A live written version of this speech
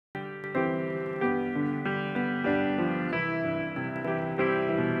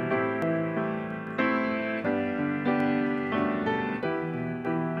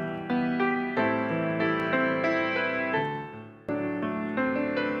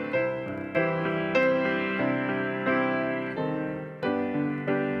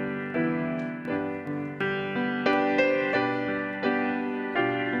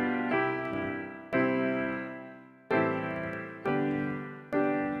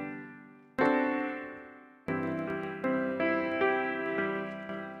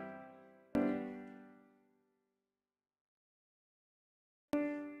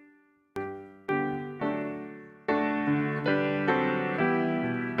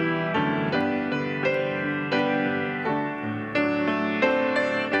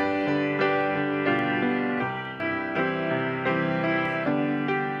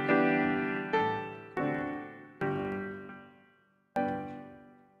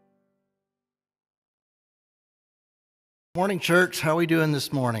Morning, church. How are we doing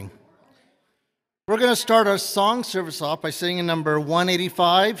this morning? We're going to start our song service off by singing number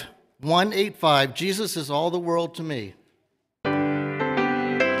 185, Jesus is all the world to me.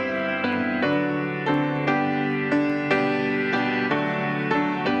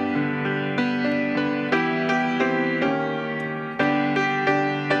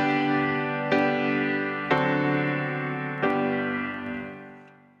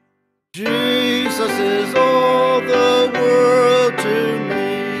 Jesus is all the world to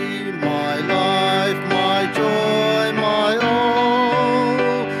me, my life, my joy, my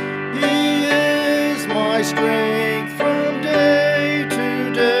all. He is my strength from day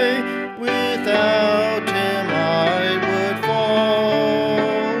to day. Without him I would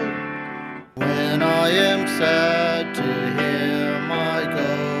fall. When I am sad, to him I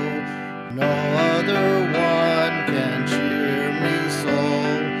go. No other one can cheer me so.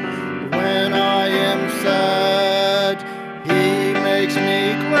 When I am sad, he makes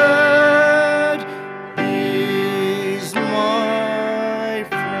me glad. He's my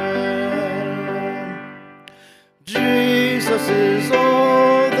friend. Jesus is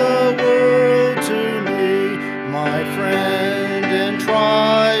all the world to me, my friend in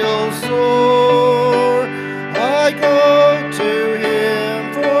trials sore. I go to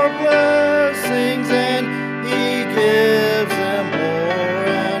him for blessings, and he gives them more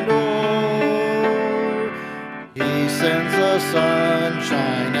and more. He sends the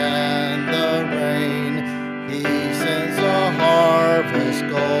sunshine and the rain. He sends the harvest,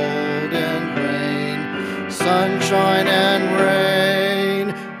 golden grain. Sunshine and rain,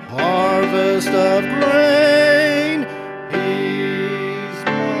 harvest of grain. He's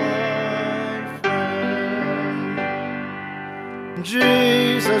my friend.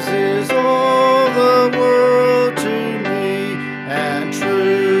 Jesus is all the world to me, and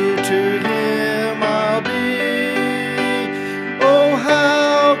true to him I'll be. Oh,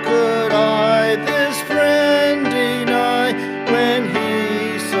 how could I this friend deny when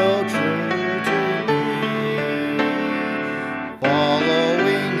he's so true to me?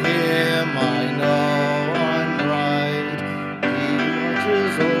 Following him I know I'm right. He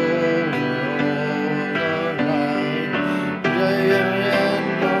watches over all the night, day and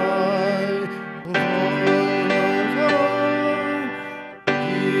night, all the time.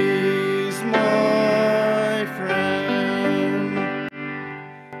 He's my friend.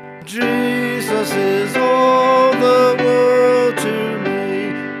 Jesus is all the world to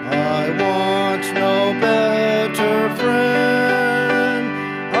me. I want no better friend.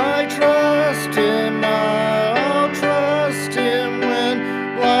 I trust him, I'll trust him when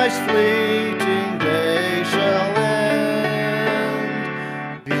life's fleeting day shall end.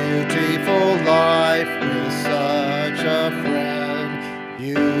 Beautiful life with such a friend.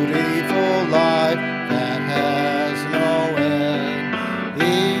 Beautiful life that has no end.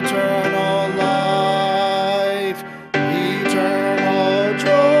 Eternal life, eternal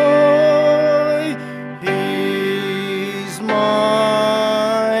joy. He's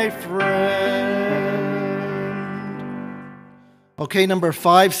my friend. Okay, number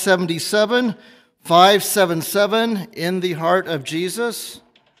 577, In the Heart of Jesus.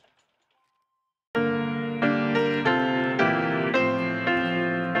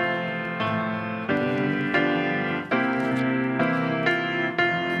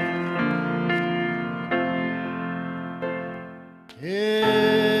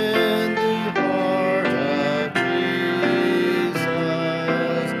 In the heart of Jesus,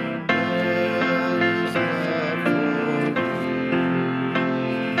 there is love for you.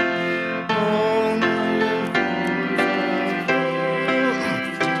 Only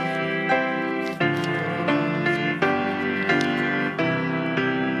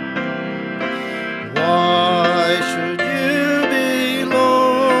why should you be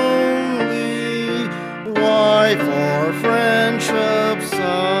lonely? Why for friendship's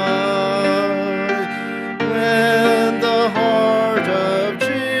side? When the heart of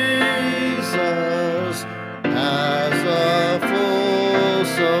Jesus has a full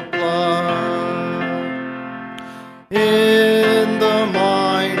supply. In the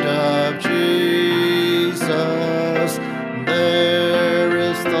mind of Jesus, there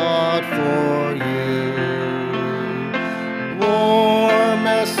is thought for you. Warm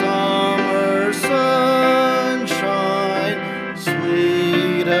as summer sunshine,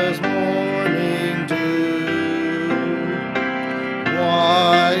 sweet as morning dew.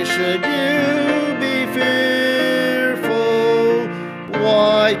 Why should you be fearful?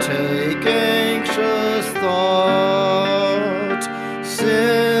 Why take anxious thought?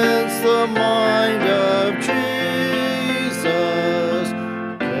 Since the mind of Jesus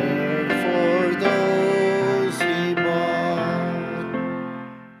cared for those he bought.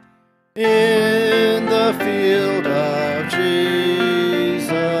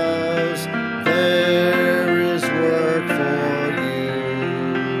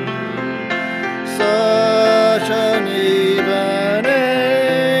 such an even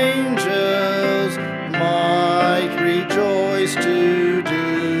angels might rejoice to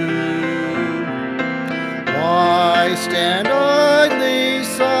do. Why stand idly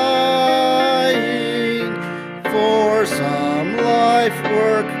sighing for some life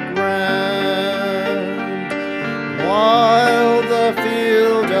work grand, while the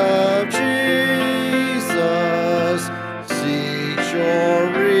field of Jesus seeks your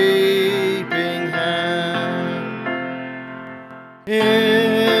reaping hand?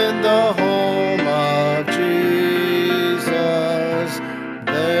 In the home of Jesus,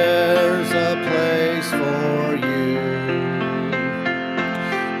 there's a place for you.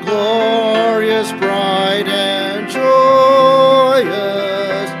 Glorious, bright, and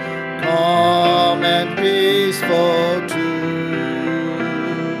joyous, calm and peaceful too.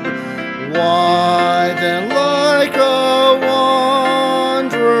 Why then, like a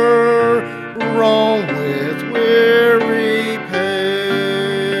wanderer, roam with weary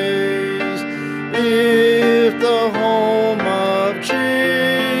pace, if the home of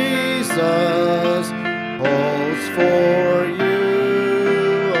Jesus holds for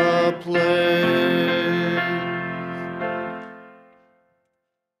you a place?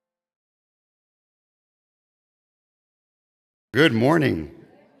 Good morning.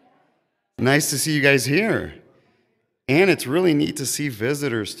 Nice to see you guys here. And it's really neat to see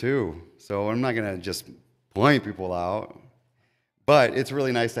visitors too. So I'm not going to just point people out, but it's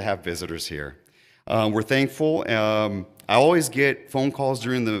really nice to have visitors here. We're thankful. I always get phone calls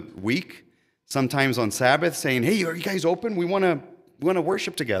during the week, sometimes on Sabbath, saying, "Hey, are you guys open? We want to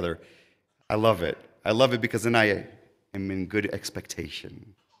worship together." I love it. I love it because then I am in good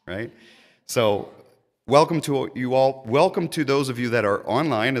expectation, right? So welcome to you all. Welcome to those of you that are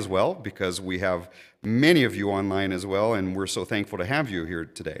online as well, because we have many of you online as well, and we're so thankful to have you here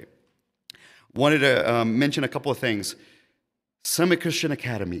today. Wanted to mention a couple of things. Summit Christian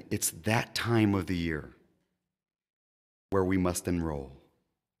Academy, it's that time of the year where we must enroll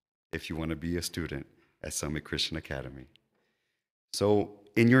if you want to be a student at Summit Christian Academy. So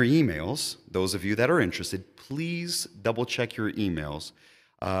in your emails, those of you that are interested, please double check your emails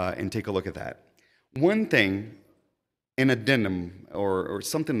and take a look at that. One thing, an addendum or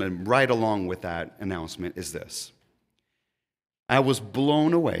something to ride along with that announcement is this. I was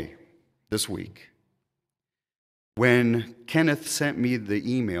blown away this week when Kenneth sent me the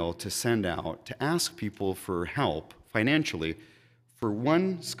email to send out to ask people for help financially for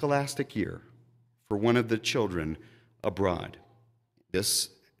one scholastic year for one of the children abroad. This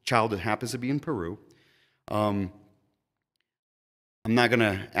child happens to be in Peru. I'm not going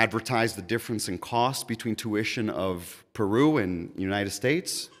to advertise the difference in cost between tuition of Peru and the United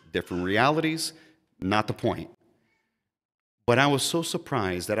States, different realities, not the point. But I was so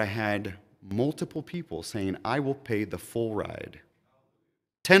surprised that I had multiple people saying, "I will pay the full ride.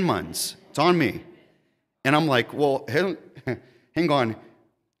 10 months, it's on me." And I'm like, well, hang on.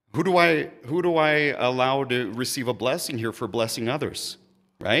 Who do I allow to receive a blessing here for blessing others,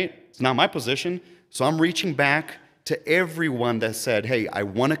 right? It's not my position. So I'm reaching back to everyone that said, "Hey, I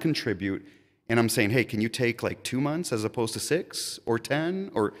want to contribute." And I'm saying, "Hey, can you take like 2 months as opposed to 6 or 10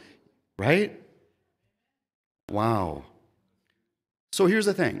 or," right? Wow. So here's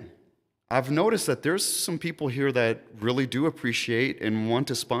the thing. I've noticed that there's some people here that really do appreciate and want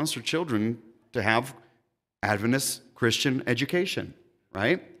to sponsor children to have Adventist Christian education,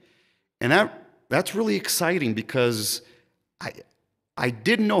 right? And that's really exciting because I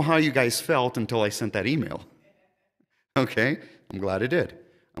didn't know how you guys felt until I sent that email. Okay? I'm glad I did.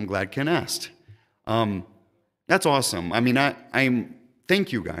 I'm glad Ken asked. That's awesome. I mean,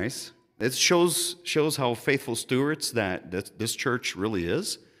 thank you guys. It shows how faithful stewards that this church really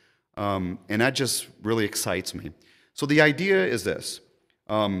is. And that just really excites me. So the idea is this.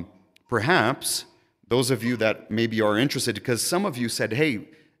 Perhaps those of you that maybe are interested, because some of you said, "Hey,"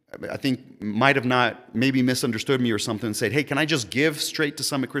 I think might have not maybe misunderstood me or something, and said, "Hey, can I just give straight to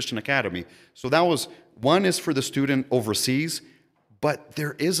Summit Christian Academy?" So that was, one is for the student overseas, but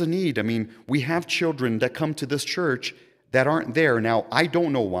there is a need. I mean, we have children that come to this church that aren't there. Now, I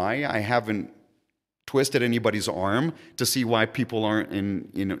don't know why. I haven't twisted anybody's arm to see why people aren't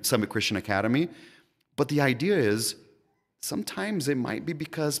in Summit Christian Academy. But the idea is, sometimes it might be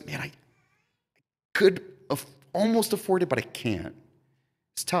because, man, I could almost afford it, but I can't.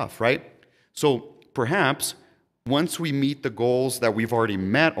 It's tough, right? So perhaps once we meet the goals that we've already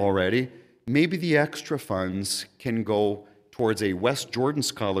met already, maybe the extra funds can go towards a West Jordan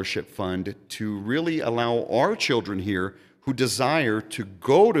Scholarship Fund to really allow our children here who desire to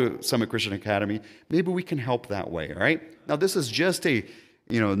go to Summit Christian Academy, maybe we can help that way, all right? Now, this is just a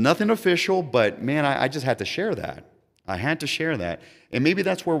nothing official, but man, I just had to share that. I had to share that. And maybe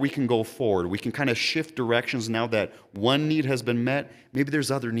that's where we can go forward. We can kind of shift directions now that one need has been met. Maybe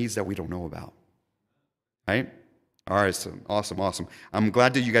there's other needs that we don't know about. Right? All right, so awesome. I'm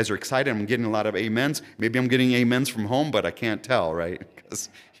glad that you guys are excited. I'm getting a lot of amens. Maybe I'm getting amens from home, but I can't tell, right? Because,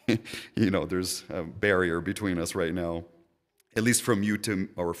 there's a barrier between us right now. At least from you to,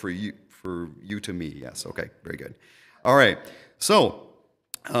 or for you to me. Yes, okay, very good. All right, so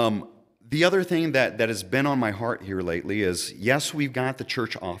the other thing that has been on my heart here lately is, yes, we've got the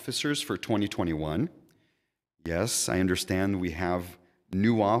church officers for 2021. Yes, I understand we have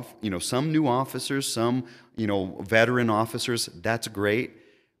some new officers, some, veteran officers. That's great,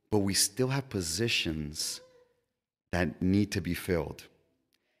 but we still have positions that need to be filled.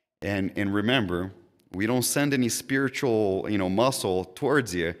 And remember, we don't send any spiritual, muscle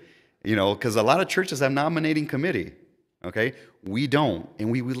towards you, because a lot of churches have nominating committee. Okay? We don't,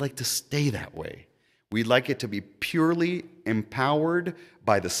 and we would like to stay that way. We'd like it to be purely empowered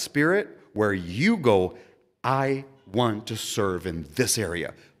by the Spirit, where you go, I want to serve in this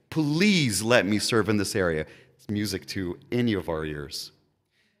area. Please let me serve in this area. It's music to any of our ears.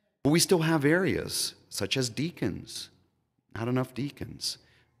 But we still have areas, such as deacons. Not enough deacons.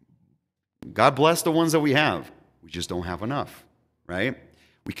 God bless the ones that we have. We just don't have enough, right?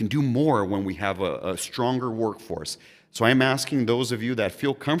 We can do more when we have a stronger workforce. So I'm asking those of you that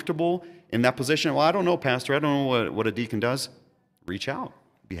feel comfortable in that position, well, I don't know, Pastor, I don't know what a deacon does. Reach out.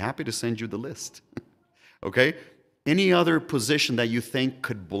 Be happy to send you the list. Okay? Any other position that you think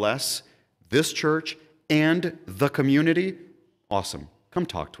could bless this church and the community? Awesome. Come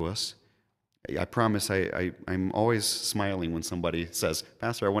talk to us. I promise I'm always smiling when somebody says,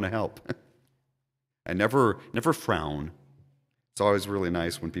 Pastor, I want to help. I never frown. It's always really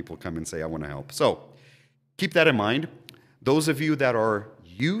nice when people come and say, I want to help. So keep that in mind. Those of you that are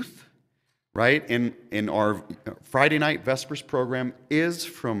youth, right, in our Friday night Vespers program is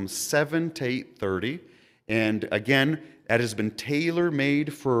from 7 to 8:30. And again, that has been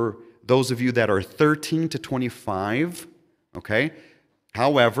tailor-made for those of you that are 13 to 25, okay?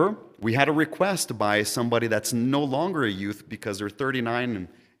 However, we had a request by somebody that's no longer a youth because they're 39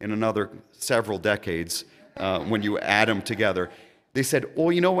 in another several decades when you add them together. They said, oh,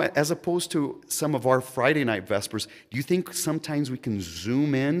 you know what, as opposed to some of our Friday night Vespers, do you think sometimes we can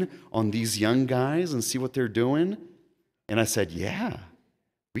zoom in on these young guys and see what they're doing? And I said, yeah,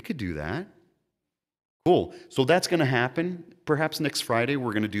 we could do that. Cool. So that's going to happen. Perhaps next Friday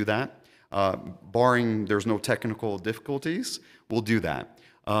we're going to do that. Barring there's no technical difficulties, we'll do that.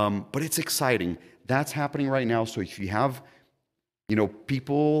 But it's exciting. That's happening right now. So if you have,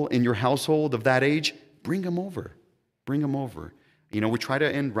 people in your household of that age, bring them over. Bring them over. We try to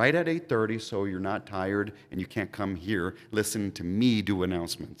end right at 8:30 so you're not tired and you can't come here listen to me do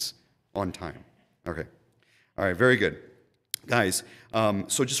announcements on time. Okay. All right, very good. Guys,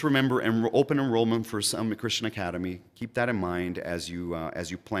 so just remember, open enrollment for Summit Christian Academy. Keep that in mind as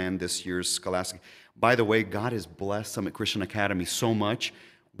you plan this year's scholastic. By the way, God has blessed Summit Christian Academy so much.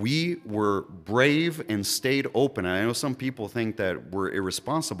 We were brave and stayed open. And I know some people think that we're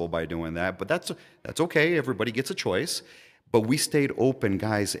irresponsible by doing that, but that's okay. Everybody gets a choice. But we stayed open,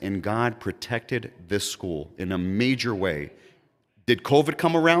 guys, and God protected this school in a major way. Did COVID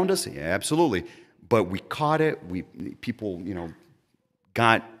come around us? Yeah, absolutely. But we caught it. People,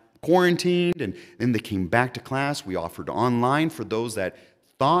 got quarantined, and then they came back to class. We offered online for those that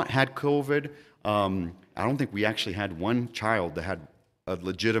thought had COVID. I don't think we actually had one child that had a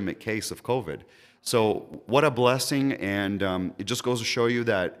legitimate case of COVID. So what a blessing, and it just goes to show you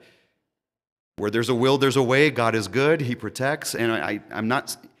that where there's a will, there's a way. God is good. He protects, and I'm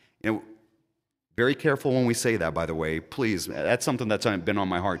not, very careful when we say that, by the way. Please, that's something that's been on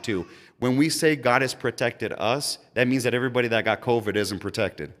my heart too. When we say God has protected us, that means that everybody that got COVID isn't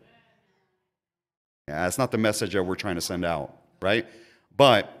protected. Yeah, that's not the message that we're trying to send out, right?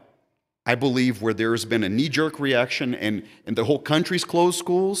 But I believe where there's been a knee-jerk reaction and the whole country's closed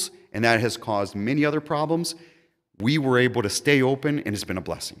schools, and that has caused many other problems, we were able to stay open, and it's been a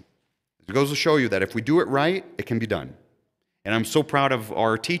blessing. It goes to show you that if we do it right, it can be done. And I'm so proud of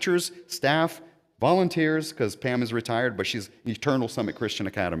our teachers, staff, volunteers, because Pam is retired, but she's eternal Summit Christian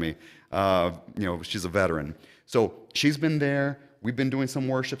Academy. She's a veteran. So she's been there. We've been doing some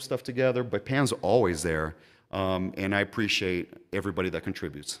worship stuff together, but Pam's always there. And I appreciate everybody that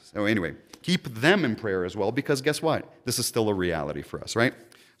contributes. So anyway, keep them in prayer as well, because guess what? This is still a reality for us, right?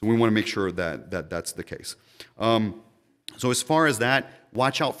 So we want to make sure that that's the case. So as far as that,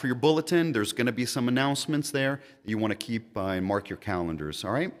 watch out for your bulletin. There's going to be some announcements there that you want to keep and mark your calendars,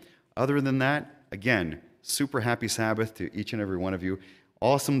 all right? Other than that, again, super happy Sabbath to each and every one of you.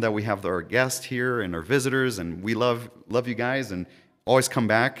 awesome that we have our guests here and our visitors, and we love you guys, and always come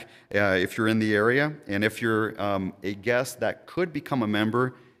back if you're in the area. And if you're a guest that could become a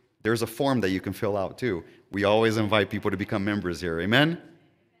member, there's a form that you can fill out too. We always invite people to become members here. Amen?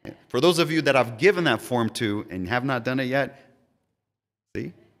 For those of you that I've given that form to and have not done it yet,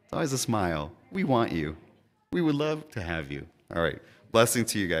 see? It's always a smile. We want you. We would love to have you. All right. Blessing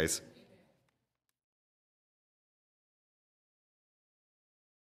to you guys.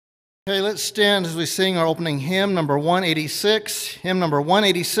 Okay, let's stand as we sing our opening hymn, number 186. Hymn number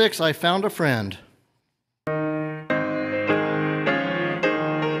 186, I Found a Friend.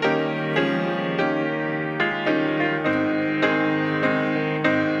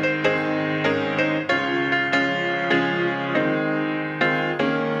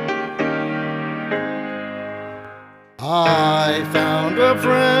 I found a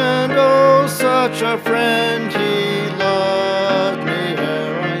friend, oh, such a friend, he loved me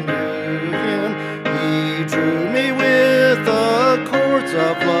ere I knew him. He drew me with the cords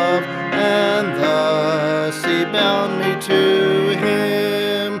of love, and thus he bound me to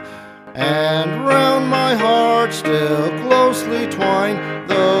him. And round my heart still closely twine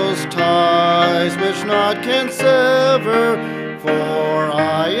those ties which naught can sever, for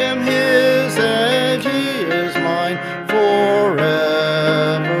I am his and he is mine forever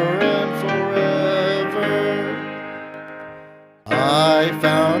and forever. I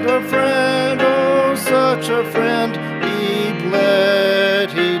found a friend, oh, such a friend. He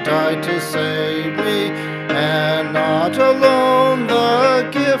bled, he died to save me, and not alone the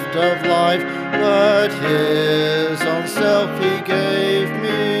gift of life, but his own self he gave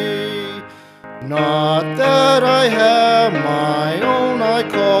me. Not that I have my own, I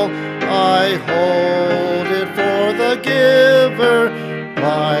call, I hold it for the giver.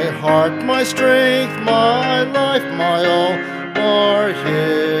 My heart, my strength, my life, my all are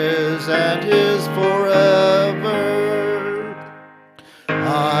his and his forever.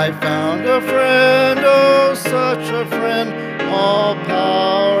 I found a friend, oh, such a friend. All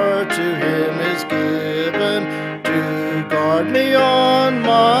power to him is given to guard me on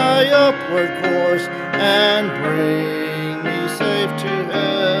my upward course and bring me safe to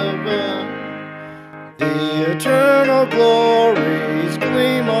heaven. The eternal glories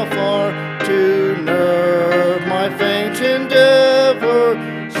gleam afar to nerve my faint endeavor.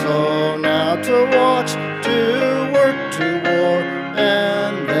 So now to watch, to work, to war,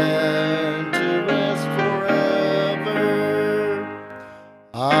 and then to rest forever.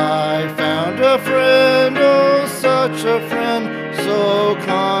 I found a friend, oh, such a friend, so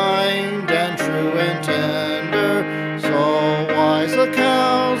kind and true and tender, so wise a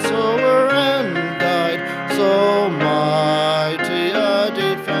counselor and guide, so mighty a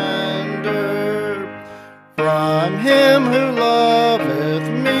defender. From him who loveth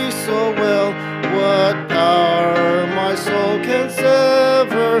me so well, what power my soul can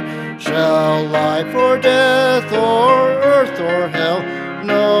sever? Shall life or death or earth or hell?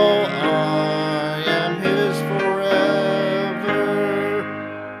 No, I am his forever.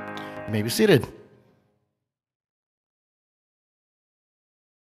 You may be seated.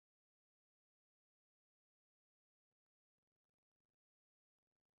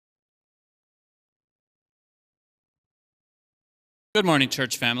 Good morning,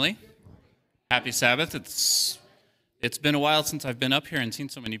 church family. Happy Sabbath. It's been a while since I've been up here and seen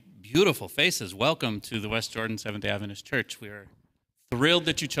so many beautiful faces. Welcome to the West Jordan Seventh-day Adventist Church. We are thrilled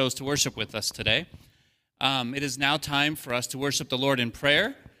that you chose to worship with us today. It is now time for us to worship the Lord in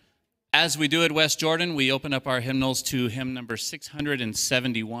prayer. As we do at West Jordan, we open up our hymnals to hymn number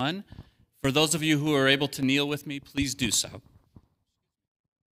 671. For those of you who are able to kneel with me, please do so.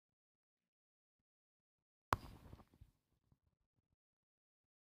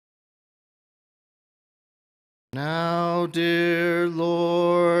 Now, dear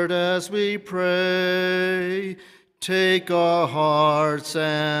Lord, as we pray, take our hearts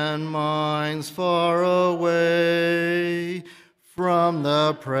and minds far away from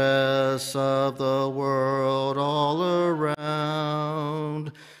the press of the world all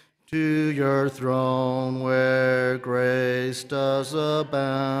around, to your throne where grace does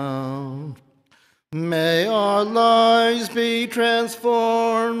abound. May our lives be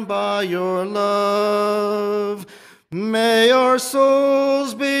transformed by your love. May our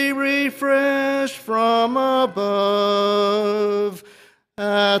souls be refreshed from above.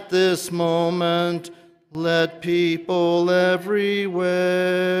 At this moment, let people everywhere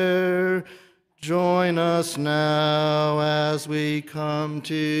join us now as we come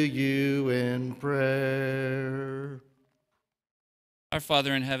to you in prayer. Our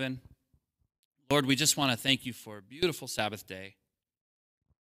Father in heaven, Lord, we just want to thank you for a beautiful Sabbath day.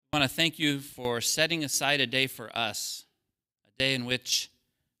 I want to thank you for setting aside a day for us, a day in which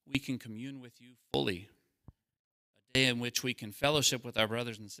we can commune with you fully, a day in which we can fellowship with our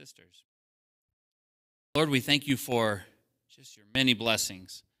brothers and sisters. Lord, we thank you for just your many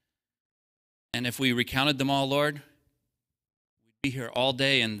blessings. And if we recounted them all, Lord, we'd be here all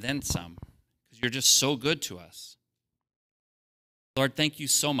day and then some, because you're just so good to us. Lord, thank you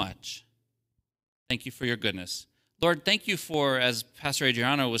so much. Thank you for your goodness. Lord, thank you for, as Pastor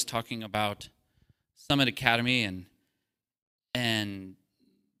Adriano was talking about Summit Academy and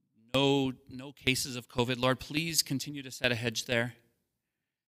no cases of COVID. Lord, please continue to set a hedge there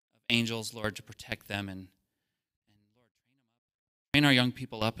of angels, Lord, to protect them and Lord, train our young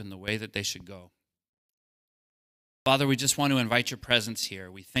people up in the way that they should go. Father, we just want to invite your presence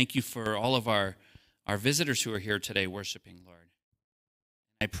here. We thank you for all of our visitors who are here today worshiping, Lord.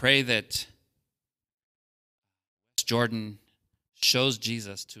 I pray that West Jordan shows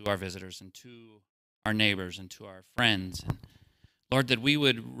Jesus to our visitors and to our neighbors and to our friends. And Lord, that we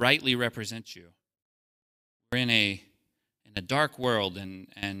would rightly represent you. We're in a dark world,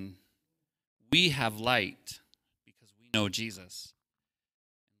 and we have light because we know Jesus.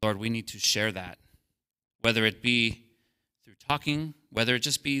 Lord, we need to share that, whether it be through talking, whether it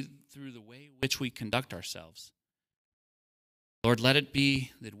just be through the way in which we conduct ourselves. Lord, let it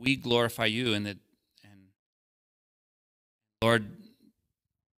be that we glorify you, and Lord,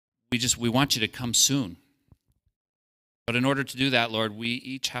 we want you to come soon. But in order to do that, Lord, we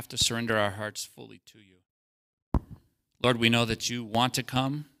each have to surrender our hearts fully to you. Lord, we know that you want to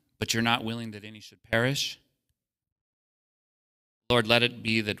come, but you're not willing that any should perish. Lord, let it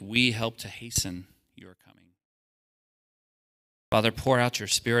be that we help to hasten your coming. Father, pour out your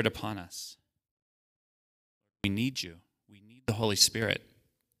Spirit upon us. We need you. We need the Holy Spirit.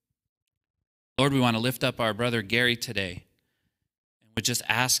 Lord, we want to lift up our brother Gary today, and would just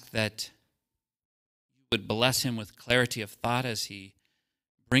ask that you would bless him with clarity of thought as he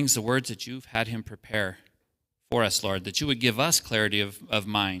brings the words that you've had him prepare for us, Lord, that you would give us clarity of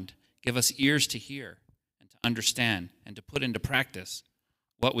mind, give us ears to hear and to understand and to put into practice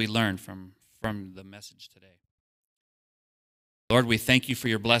what we learned from the message today. Lord, we thank you for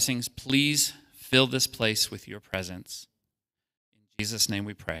your blessings. Please fill this place with your presence. In Jesus' name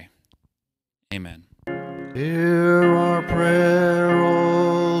we pray. Amen. Hear our prayer,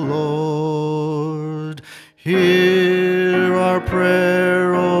 O Lord. Hear our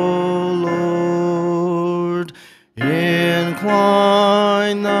prayer, O Lord. Incline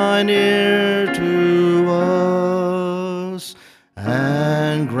thine ear to us,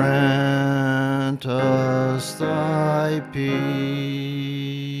 and grant us thy peace.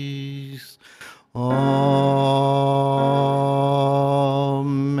 Amen.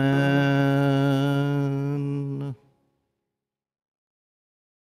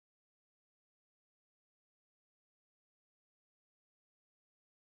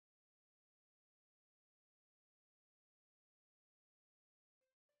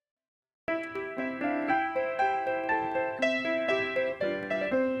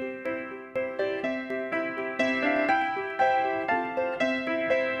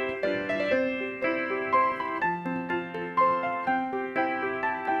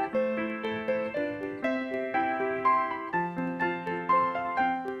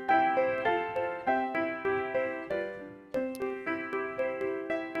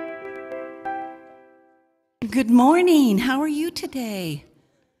 Good morning. How are you today?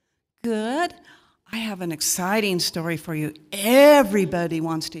 Good. I have an exciting story for you. Everybody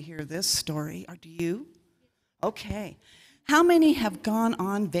wants to hear this story. Or do you? Okay. How many have gone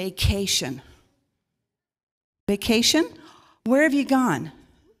on vacation? Vacation? Where have you gone?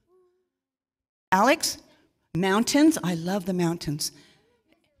 Alex? Mountains? I love the mountains.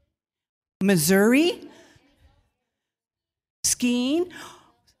 Missouri? Skiing?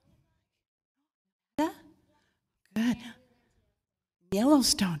 Good.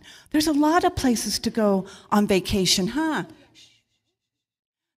 Yellowstone. There's a lot of places to go on vacation, huh?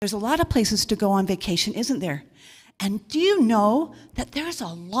 There's a lot of places to go on vacation, isn't there? And do you know that there's a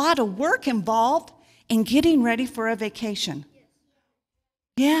lot of work involved in getting ready for a vacation?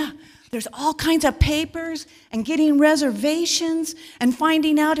 Yeah, there's all kinds of papers and getting reservations and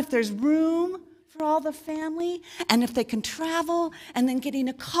finding out if there's room for all the family and if they can travel, and then getting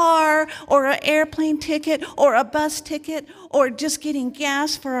a car or an airplane ticket or a bus ticket or just getting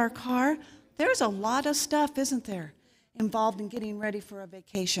gas for our car. There's a lot of stuff, isn't there, involved in getting ready for a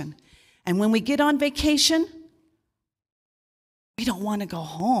vacation. And when we get on vacation, we don't want to go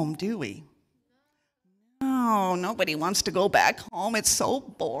home, do we? No, nobody wants to go back home. It's so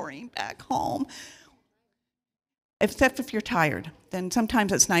boring back home. except if you're tired. Then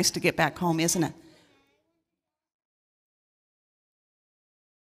sometimes it's nice to get back home, isn't it?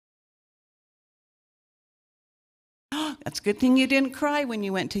 That's a good thing you didn't cry when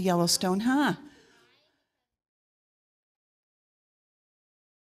you went to Yellowstone, huh?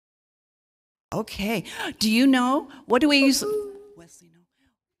 Okay. Do you know, what do we usually, Wesley,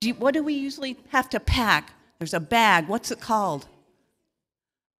 no. What do we usually have to pack? There's a bag. What's it called?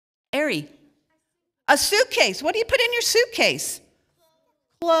 Ari. A suitcase. What do you put in your suitcase?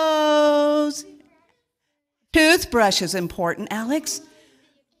 Clothes. Toothbrush is important, Alex.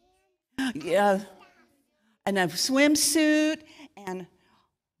 Yeah. And a swimsuit and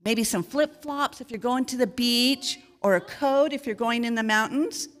maybe some flip-flops if you're going to the beach, or a coat if you're going in the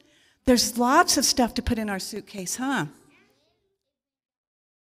mountains. There's lots of stuff to put in our suitcase, huh?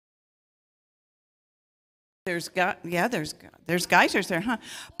 There's geysers there, huh?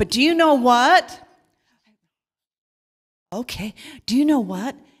 But do you know what? Okay, do you know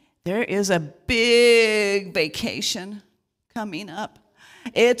what? There is a big vacation coming up.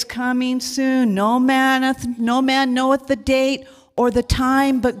 It's coming soon. No man knoweth the date or the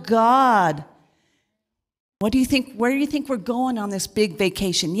time but God. What do you think? Where do you think we're going on this big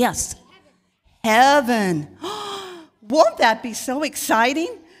vacation? Yes. Heaven. Won't that be so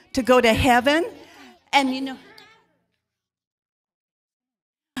exciting to go to heaven? And you know,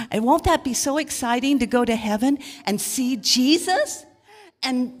 and won't that be so exciting to go to heaven and see Jesus?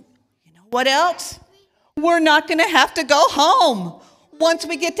 And you know what else? We're not going to have to go home. Once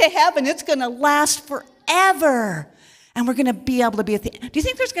we get to heaven, it's going to last forever. And we're going to be able to be at the... Do you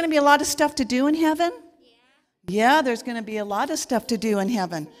think there's going to be a lot of stuff to do in heaven? Yeah, there's going to be a lot of stuff to do in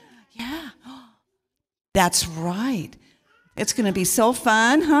heaven. Yeah. That's right. It's going to be so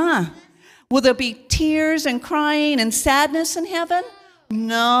fun, huh? Will there be tears and crying and sadness in heaven?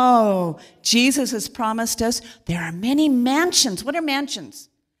 No. Jesus has promised us there are many mansions. What are mansions?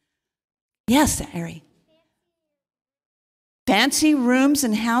 Yes, Ari. Fancy rooms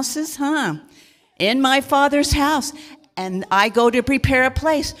and houses, huh? In my Father's house. And I go to prepare a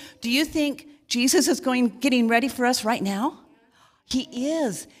place. Do you think Jesus is getting ready for us right now? He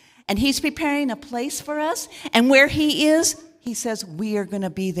is. And he's preparing a place for us. And where he is, he says we are going to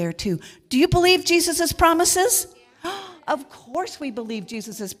be there too. Do you believe Jesus' promises? Of course we believe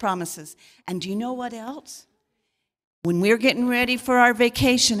Jesus' promises. And do you know what else? When we're getting ready for our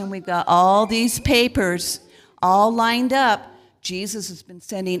vacation and we've got all these papers all lined up, Jesus has been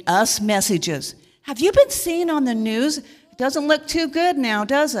sending us messages. Have you been seeing on the news? It doesn't look too good now,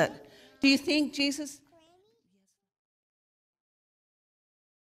 does it? Do you think Jesus...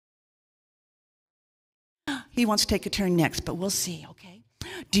 He wants to take a turn next, but we'll see, okay?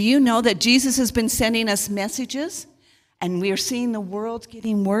 Do you know that Jesus has been sending us messages? And we are seeing the world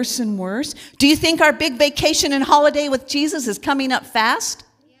getting worse and worse. Do you think our big vacation and holiday with Jesus is coming up fast?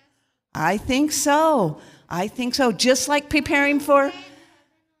 Yes. I think so. I think so. Just like preparing for...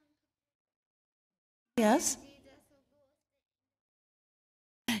 Yes?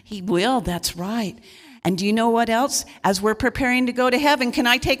 He will, that's right. And do you know what else? As we're preparing to go to heaven, can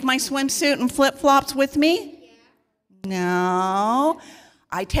I take my swimsuit and flip-flops with me? No.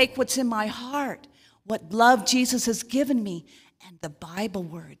 I take what's in my heart, what love Jesus has given me, and the Bible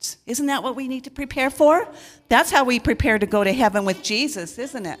words. Isn't that what we need to prepare for? That's how we prepare to go to heaven with Jesus,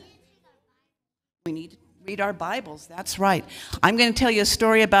 isn't it? We need to read our Bibles. That's right. I'm going to tell you a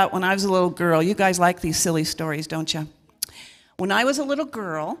story about when I was a little girl. You guys like these silly stories, don't you? When I was a little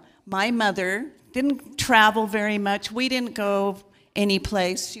girl, my mother didn't travel very much. We didn't go any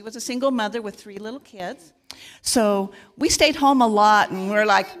place. She was a single mother with 3 little kids. So we stayed home a lot, and we're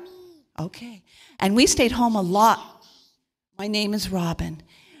like, okay. And we stayed home a lot. My name is Robin.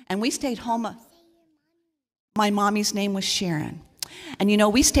 And we stayed home. My mommy's name was Sharon. And you know,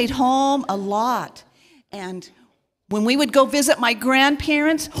 we stayed home a lot. And when we would go visit my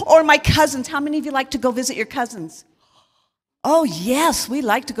grandparents or my cousins, how many of you like to go visit your cousins? Oh, yes, we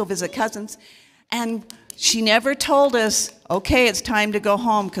like to go visit cousins. And she never told us, okay, it's time to go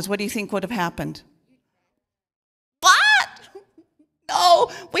home, because what do you think would have happened? What?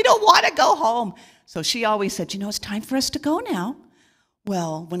 No, we don't want to go home. So she always said, you know, it's time for us to go now.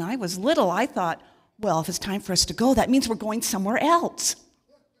 Well, when I was little, I thought, well, if it's time for us to go, that means we're going somewhere else.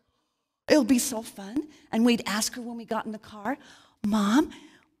 It'll be so fun. And we'd ask her when we got in the car, Mom,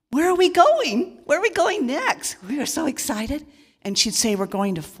 where are we going? Where are we going next? We were so excited. And she'd say, we're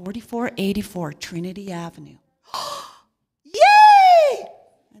going to 4484 Trinity Avenue. Yay!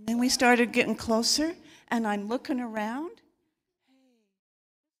 And then we started getting closer, and I'm looking around.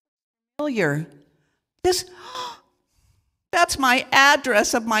 Familiar. That's my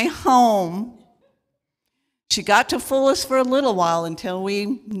address of my home. She got to fool us for a little while until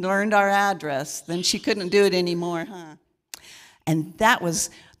we learned our address. Then she couldn't do it anymore, huh? And that was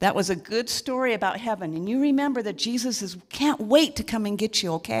a good story about heaven. And you remember that Jesus can't wait to come and get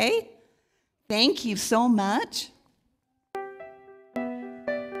you, okay? Thank you so much.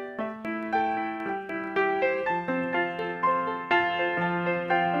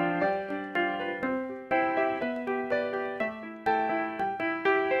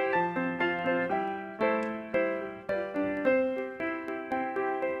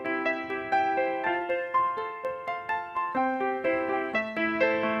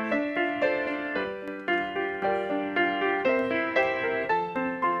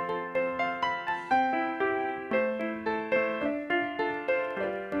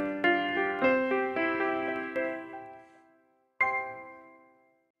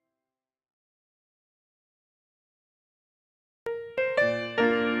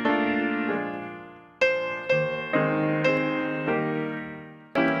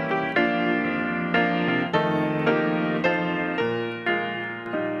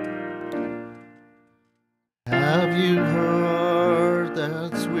 Have you heard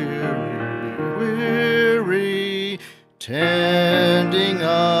that's weary, tending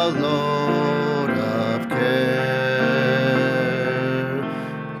a load of care?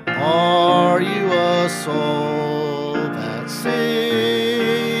 Are you a soul that's seeking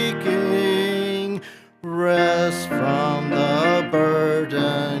rest from the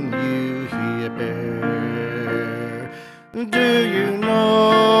burden you here bear? Do you know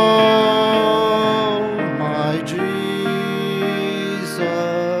my Jesus?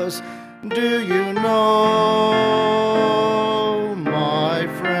 Do you know my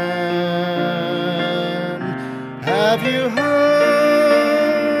friend? Have you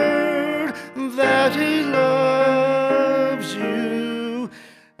heard that he loves you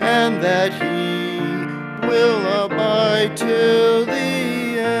and that he will abide till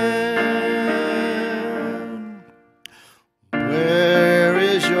the end? Where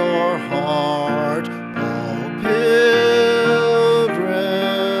is your heart, O pilgrim?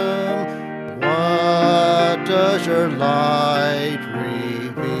 What does your light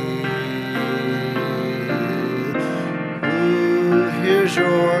reveal? Who hears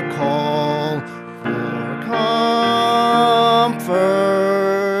your call for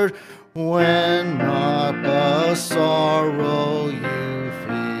comfort when not the sorrow you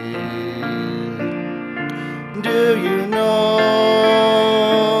feel? Do you know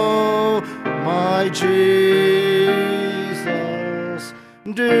my Jesus?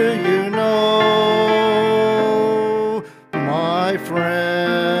 Do you know my friend?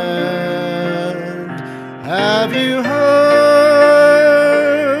 Have you heard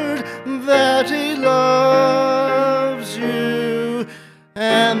that he loves you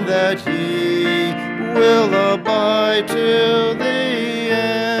and that he will abide till the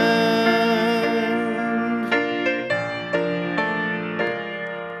end?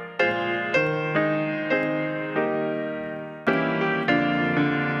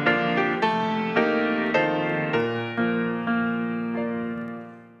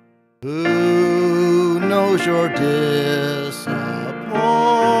 Who knows your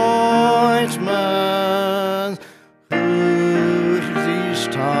disappointments? Who hears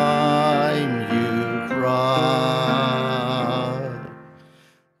each time you cry?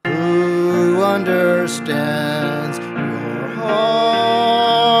 Who understands your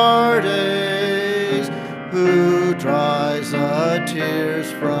heartaches? Who dries the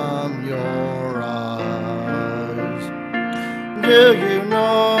tears from your eyes? Do you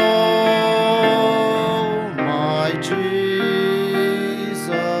know my Jesus?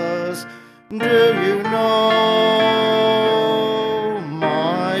 Do you know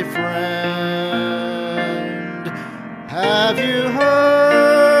my friend? Have you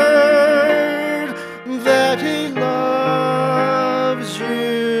heard that he loves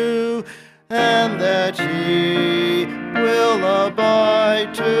you and that he will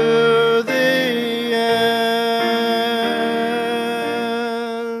abide to the end?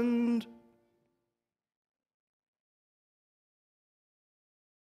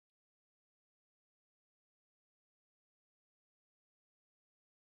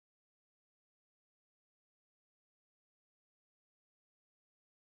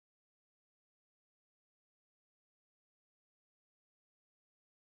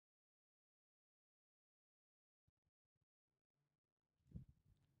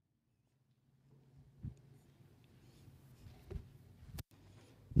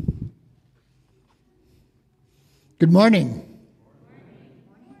 Good morning.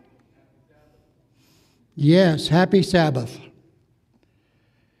 Yes, happy Sabbath.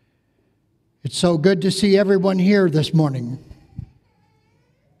 It's so good to see everyone here this morning.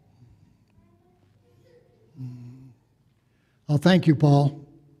 Oh, thank you, Paul.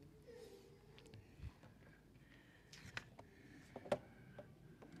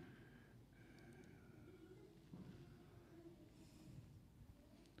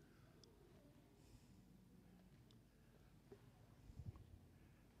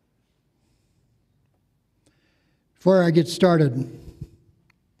 Before I get started,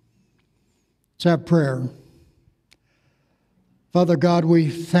 let's have prayer. Father God, we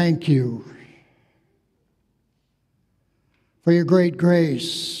thank you for your great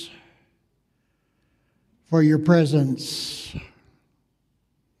grace, for your presence.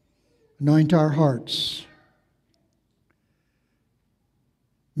 Anoint our hearts.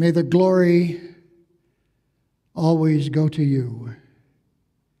 May the glory always go to you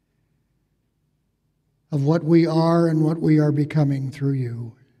of what we are and what we are becoming through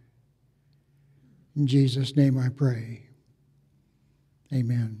you. In Jesus' name I pray.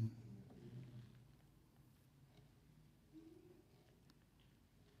 Amen.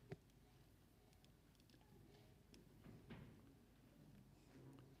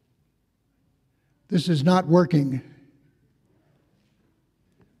 This is not working.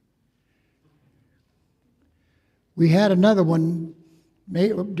 We had another one.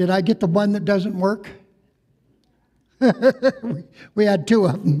 Did I get the one that doesn't work? We had two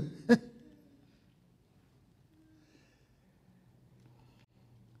of them.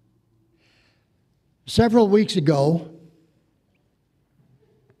 Several weeks ago,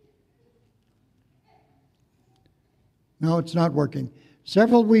 no, it's not working.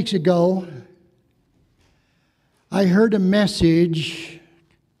 Several weeks ago, I heard a message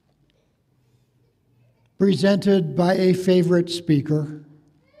presented by a favorite speaker.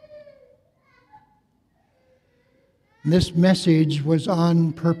 This message was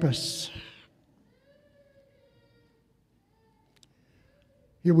on purpose.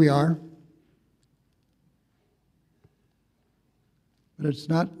 Here we are. But it's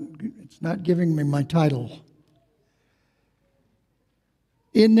not giving me my title.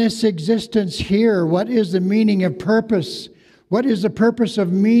 In this existence here, what is the meaning of purpose? What is the purpose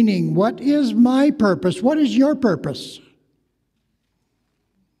of meaning? What is my purpose? What is your purpose?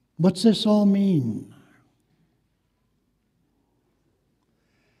 What's this all mean?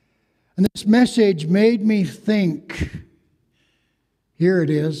 And this message made me think. Here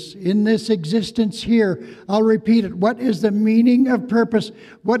it is. In this existence here, I'll repeat it. What is the meaning of purpose?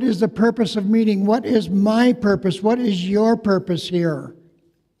 What is the purpose of meaning? What is my purpose? What is your purpose here?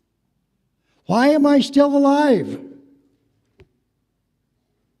 Why am I still alive?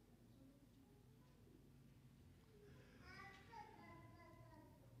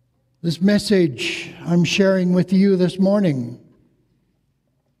 This message I'm sharing with you this morning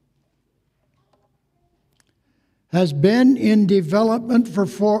has been in development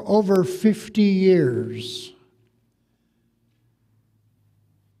for over 50 years.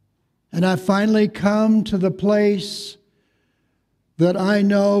 And I've finally come to the place that I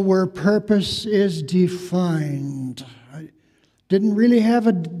know where purpose is defined. I didn't really have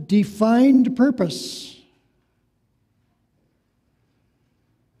a defined purpose.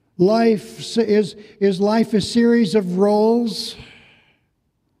 Is life a series of roles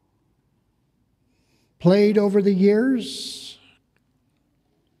played over the years?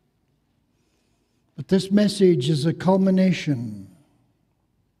 But this message is a culmination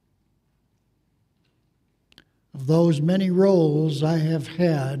of those many roles I have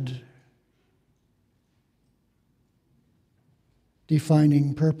had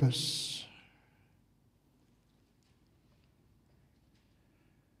defining purpose.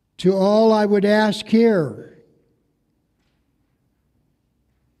 To all I would ask here,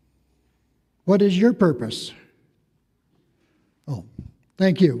 what is your purpose? Oh,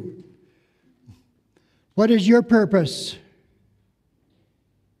 thank you. What is your purpose?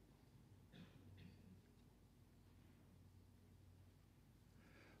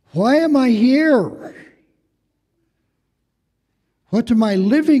 Why am I here? What am I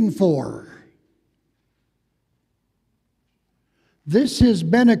living for? This has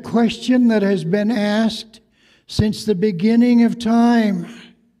been a question that has been asked since the beginning of time.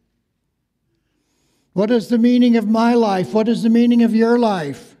 What is the meaning of my life? What is the meaning of your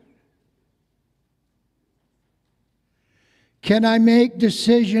life? Can I make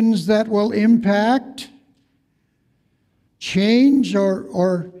decisions that will impact, change,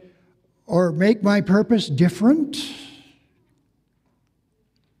 or make my purpose different?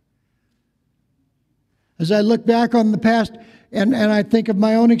 As I look back on the past, and I think of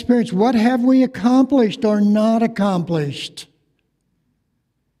my own experience, what have we accomplished or not accomplished?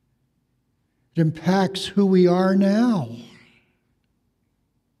 It impacts who we are now.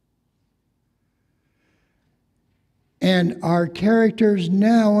 And our characters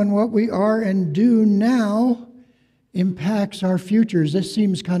now and what we are and do now impacts our futures. This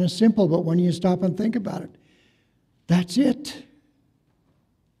seems kind of simple, but when you stop and think about it, that's it.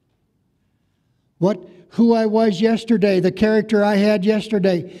 Who I was yesterday, the character I had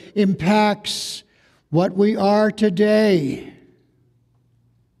yesterday, impacts what we are today.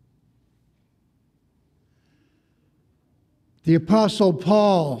 The Apostle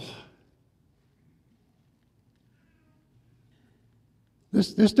Paul.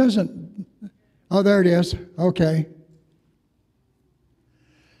 This doesn't... Oh, there it is. Okay.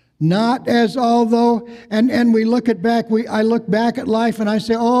 Not as although, and we look at back, I look back at life and I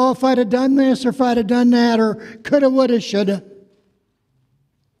say, oh, if I'd have done this or if I'd have done that or coulda, woulda, shoulda.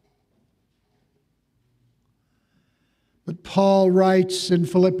 But Paul writes in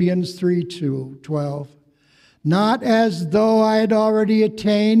Philippians 3:12, not as though I had already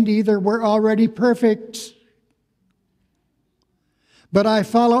attained, either were already perfect, but I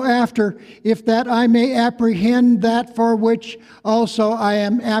follow after, if that I may apprehend that for which also I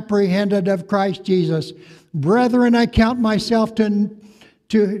am apprehended of Christ Jesus. Brethren, I count myself I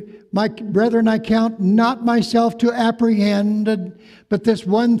count not myself to apprehend, but this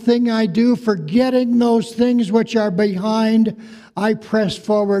one thing I do, forgetting those things which are behind, I press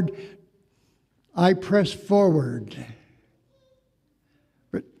forward.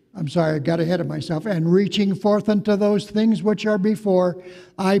 I'm sorry, I got ahead of myself. And reaching forth unto those things which are before,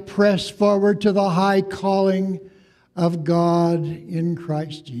 I press forward to the high calling of God in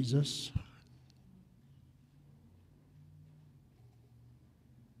Christ Jesus.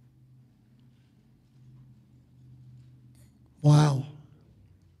 Wow.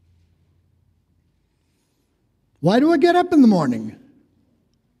 Why do I get up in the morning?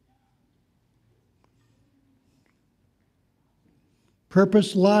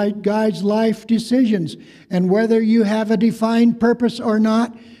 Purpose guides life decisions. And whether you have a defined purpose or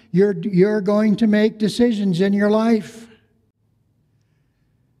not, you're going to make decisions in your life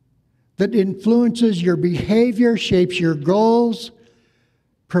that influences your behavior, shapes your goals,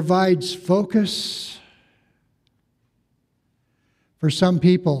 provides focus. For some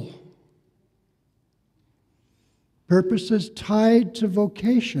people, purpose is tied to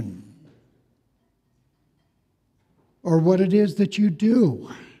vocation, or what it is that you do.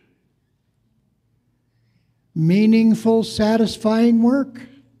 Meaningful, satisfying work.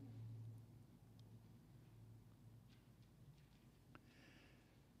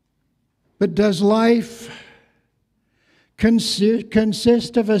 But does life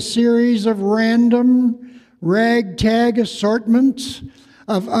consist of a series of random, ragtag assortments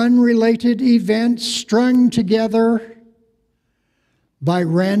of unrelated events strung together by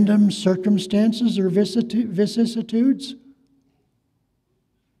random circumstances or vicissitudes?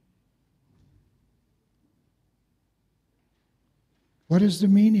 What is the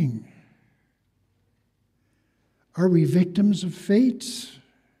meaning? Are we victims of fate?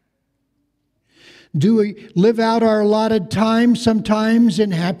 Do we live out our allotted time, sometimes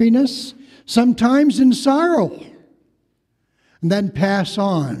in happiness, sometimes in sorrow, and then pass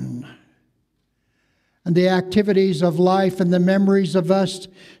on? And the activities of life and the memories of us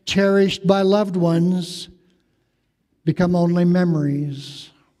cherished by loved ones become only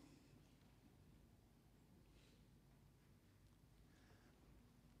memories.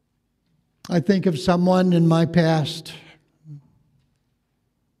 I think of someone in my past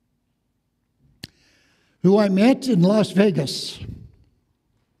who I met in Las Vegas,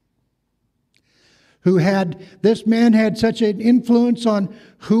 this man had such an influence on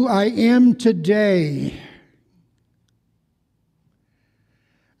who I am today.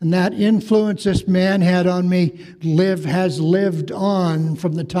 And that influence this man had on me has lived on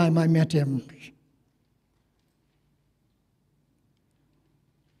from the time I met him.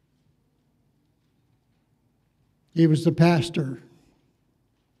 He was the pastor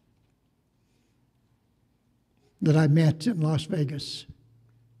that I met in Las Vegas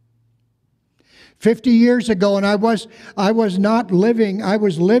 50 years ago, and I was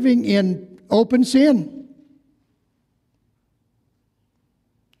living in open sin.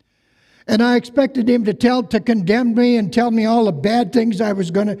 And I expected him to condemn me and tell me all the bad things I was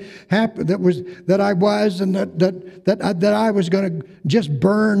going to happen, that I was going to just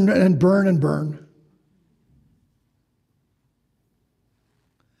burn and burn and burn.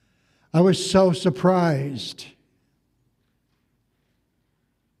 I was so surprised.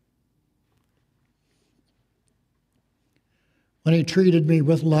 When he treated me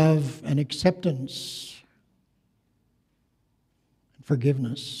with love and acceptance and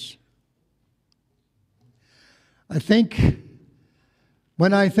forgiveness. I think,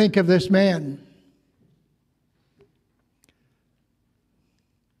 when I think of this man,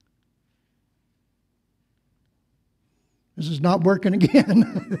 this is not working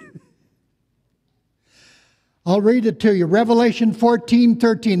again. I'll read it to you. Revelation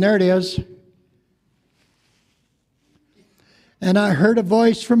 14:13. There it is. And I heard a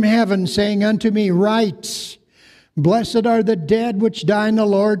voice from heaven saying unto me, Write, blessed are the dead which die in the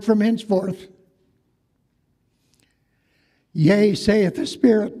Lord from henceforth. Yea, saith the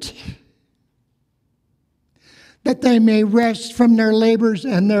Spirit, that they may rest from their labors,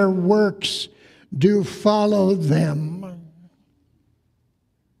 and their works do follow them.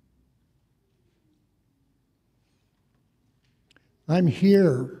 I'm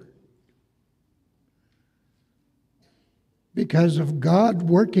here because of God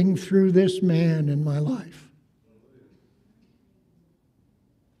working through this man in my life.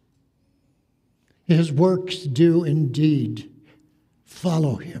 His works do indeed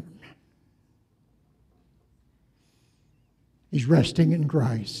follow him. He's resting in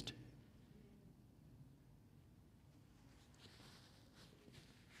Christ.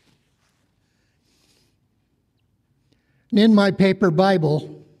 And in my paper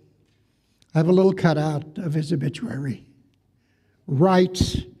Bible, I have a little cutout of his obituary.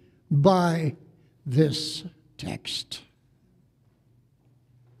 Right by this text.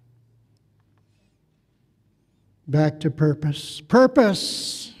 Back to purpose.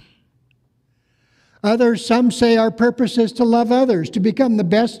 Purpose. Others, some say our purpose is to love others, to become the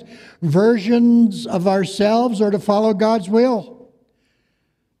best versions of ourselves, or to follow God's will.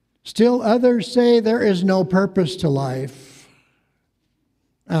 Still others say there is no purpose to life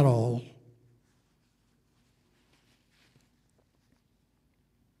at all.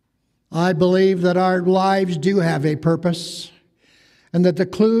 I believe that our lives do have a purpose, and that the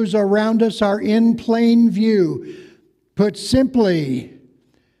clues around us are in plain view. Put simply,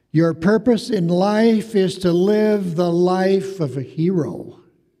 your purpose in life is to live the life of a hero.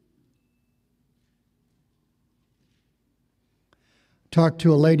 Talked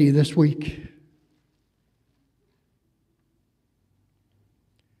to a lady this week.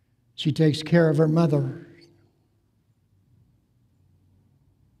 She takes care of her mother.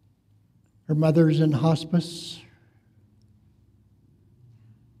 Her mother's in hospice.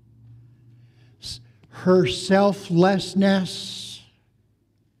 Her selflessness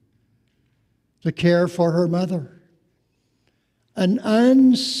to care for her mother. An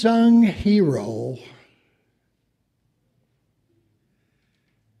unsung hero.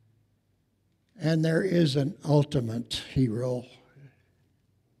 And there is an ultimate hero.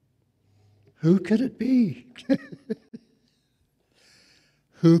 Who could it be?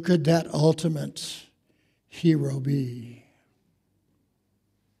 Who could that ultimate hero be?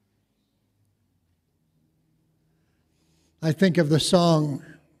 I think of the song,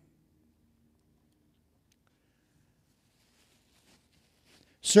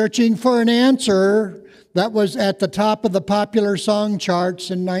 Searching for an Answer, that was at the top of the popular song charts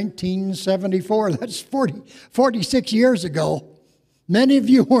in 1974. That's 46 years ago. Many of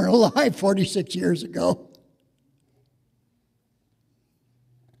you weren't alive 46 years ago.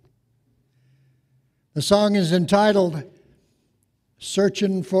 The song is entitled,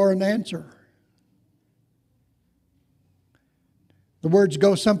 Searching for an Answer. The words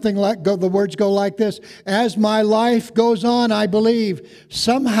go like this. As my life goes on, I believe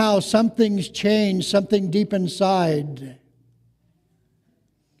somehow something's changed, something deep inside.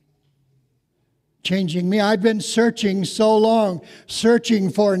 Changing me. I've been searching so long,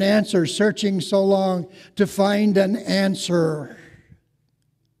 searching for an answer, searching so long to find an answer.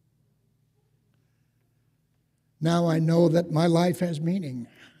 Now I know that my life has meaning.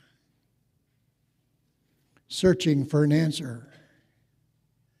 Searching for an answer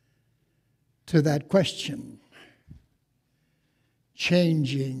to that question,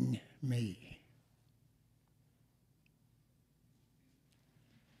 changing me.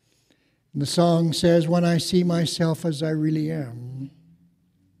 And the song says, when I see myself as I really am,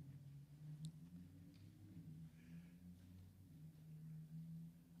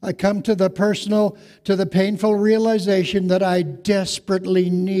 I come to the painful realization that I desperately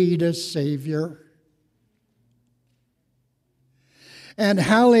need a Savior. And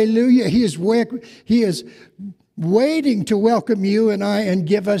hallelujah, He is waiting to welcome you and I and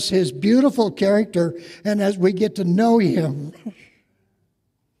give us His beautiful character. And as we get to know Him,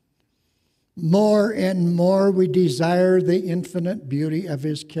 more and more we desire the infinite beauty of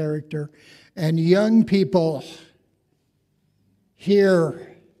His character. And young people,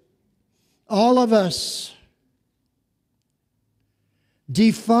 here, all of us,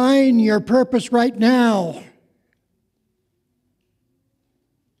 define your purpose right now.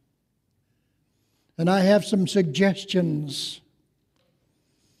 And I have some suggestions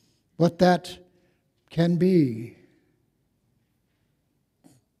what that can be.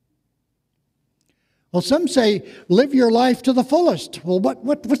 Well, some say, live your life to the fullest. Well,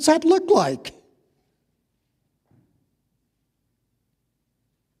 what's that look like?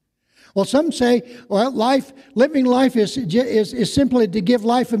 Well, some say, well, living life is simply to give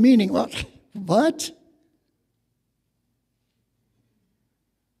life a meaning. Well, what?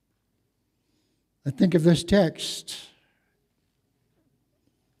 I think of this text.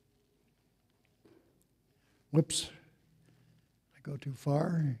 Whoops. I go too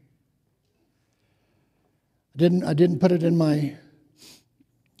far. I didn't put it in my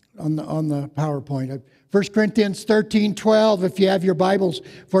on the PowerPoint. 1 Corinthians 13:12, if you have your Bibles.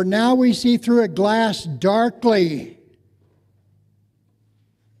 For now we see through a glass darkly.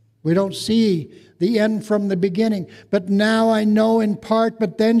 We don't see the end from the beginning. But now I know in part,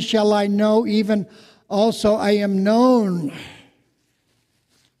 but then shall I know, even also I am known.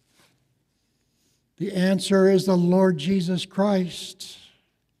 The answer is the Lord Jesus Christ.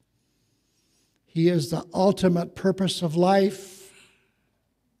 He is the ultimate purpose of life.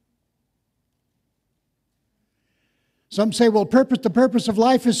 Some say, well, the purpose of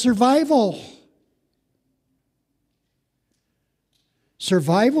life is survival.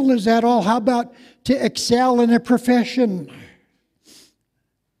 Survival, is that all? How about to excel in a profession?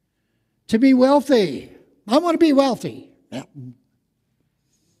 To be wealthy. I want to be wealthy.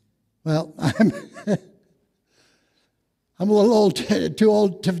 Well, I'm a little too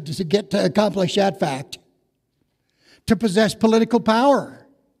old to get to accomplish that fact. To possess political power.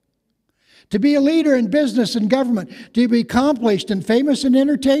 To be a leader in business and government. To be accomplished and famous in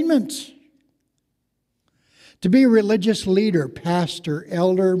entertainment. To be a religious leader, pastor,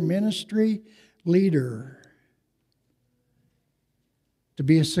 elder, ministry leader. To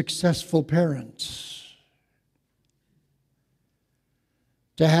be a successful parent.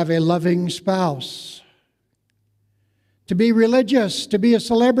 To have a loving spouse. To be religious, to be a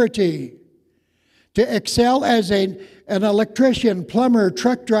celebrity. To excel as an electrician, plumber,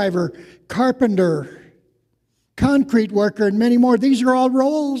 truck driver, carpenter, concrete worker, and many more. These are all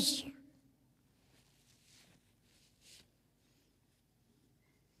roles.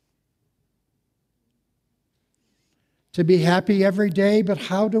 To be happy every day, but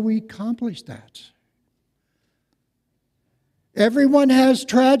how do we accomplish that? Everyone has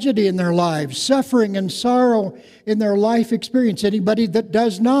tragedy in their lives, suffering and sorrow in their life experience. Anybody that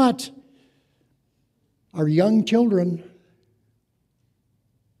does not are young children.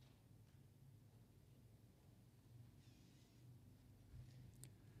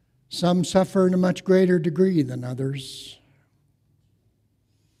 Some suffer in a much greater degree than others.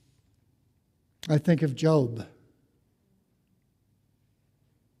 I think of Job,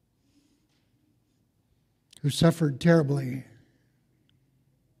 who suffered terribly.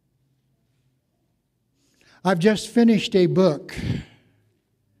 I've just finished a book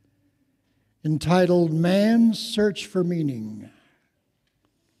entitled Man's Search for Meaning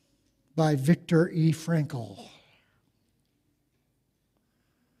by Viktor E. Frankl.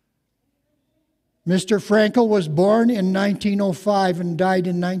 Mr. Frankl was born in 1905 and died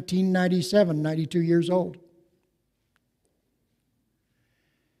in 1997, 92 years old.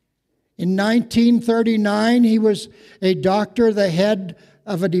 In 1939, he was a doctor, the head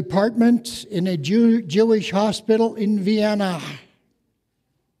of a department in a Jewish hospital in Vienna.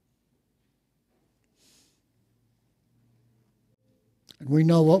 And we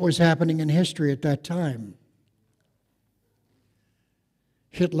know what was happening in history at that time.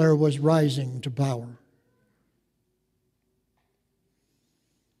 Hitler was rising to power.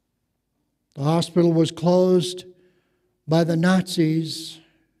 The hospital was closed by the Nazis.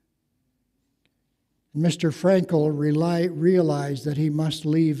 Mr. Frankl realized that he must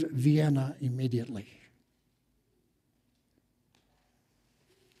leave Vienna immediately.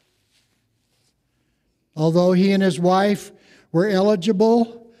 Although he and his wife were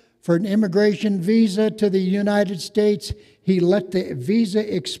eligible for an immigration visa to the United States, he let the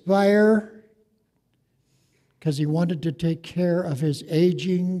visa expire because he wanted to take care of his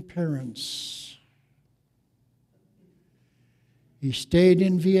aging parents. He stayed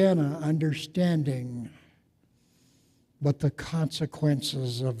in Vienna, understanding what the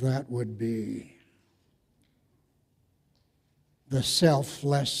consequences of that would be. The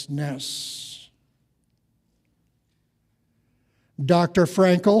selflessness. Dr.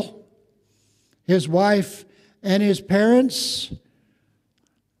 Frankl, his wife, and his parents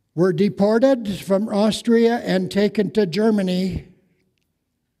were deported from Austria and taken to Germany.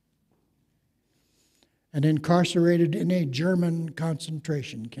 and incarcerated in a German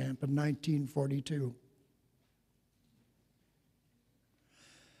concentration camp in 1942.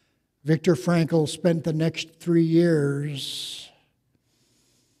 Viktor Frankl spent the next 3 years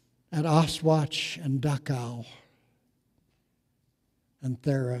at Auschwitz and Dachau and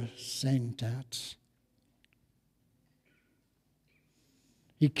Theresienstadt.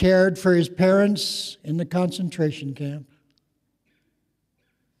 He cared for his parents in the concentration camp.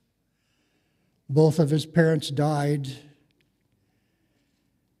 Both of his parents died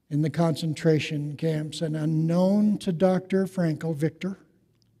in the concentration camps, and unknown to Dr. Frankl, Victor,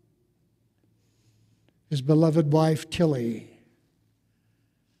 his beloved wife, Tilly,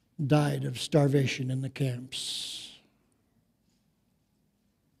 died of starvation in the camps.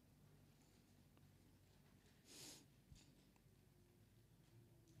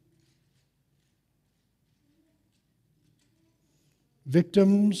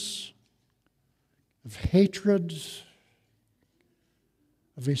 Victims of hatred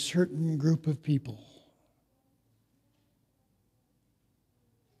of a certain group of people.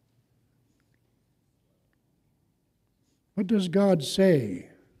 What does God say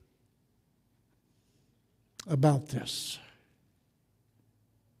about this?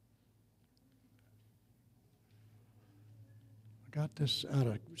 I got this out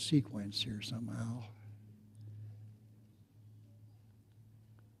of sequence here somehow.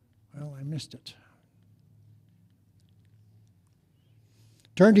 Well, I missed it.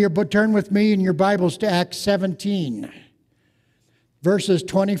 Turn with me in your Bibles to Acts 17, verses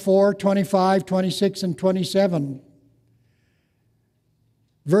 24, 25, 26, and 27.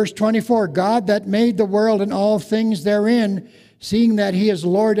 Verse 24, God that made the world and all things therein, seeing that he is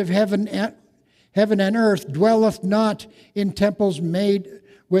Lord of heaven and earth, dwelleth not in temples made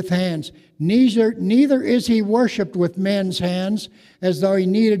with hands. Neither is he worshipped with men's hands, as though he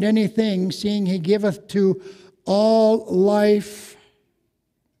needed anything, seeing he giveth to all life,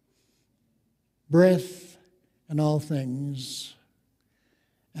 breath, and all things.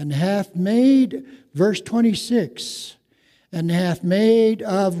 And hath made, verse 26, and hath made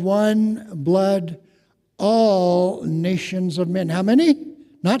of one blood all nations of men. How many?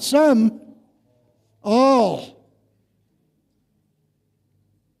 Not some. All.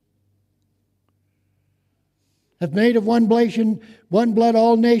 Hath made of one blood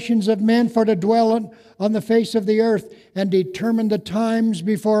all nations of men for to dwell on the face of the earth, and determined the times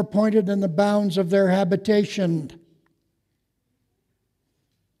before appointed and the bounds of their habitation.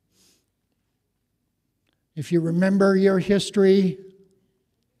 If you remember your history,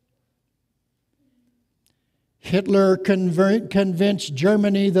 Hitler convinced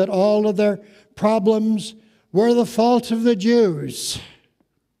Germany that all of their problems were the fault of the Jews.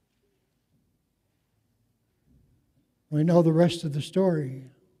 We know the rest of the story.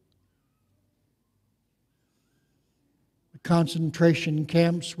 The concentration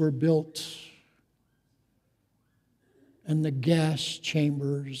camps were built, and the gas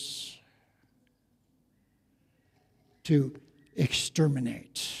chambers to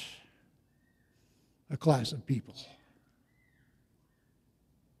exterminate a class of people.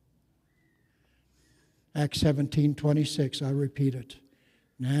 Acts 17:26, I repeat it.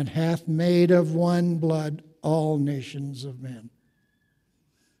 And hath made of one blood all nations of men.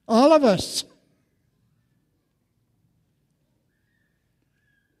 All of us.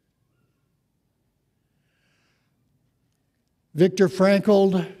 Viktor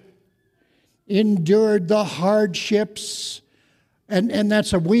Frankl endured the hardships, and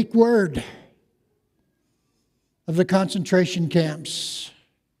that's a weak word, of the concentration camps.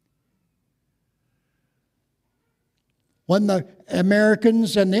 When the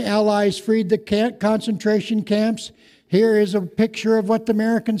Americans and the Allies freed the concentration camps, here is a picture of what the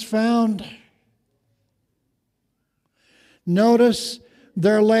Americans found. Notice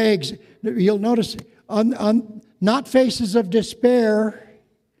their legs. You'll notice on not faces of despair,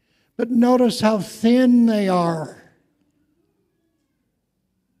 but notice how thin they are.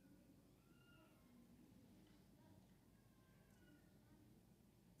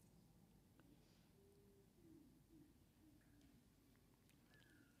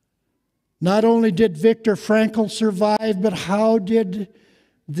 Not only did Viktor Frankl survive, but how did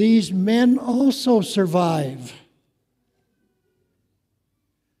these men also survive?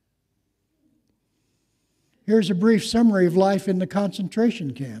 Here's a brief summary of life in the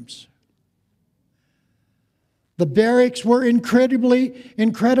concentration camps. The barracks were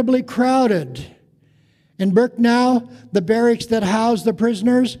incredibly crowded. In Birkenau, the barracks that housed the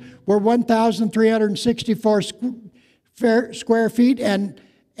prisoners were 1,364 square feet and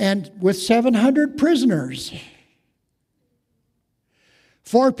with 700 prisoners.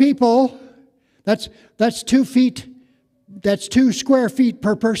 4 people That's 2 feet. That's 2 square feet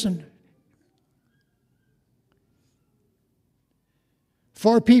per person.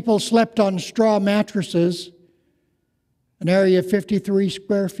 4 people slept on straw mattresses, an area of 53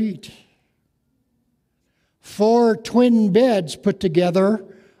 square feet. 4 twin beds put together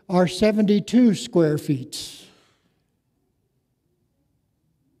are 72 square feet.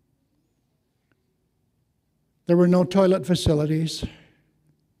 There were no toilet facilities,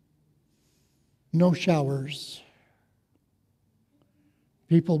 no showers.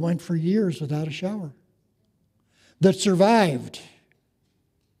 People went for years without a shower that survived.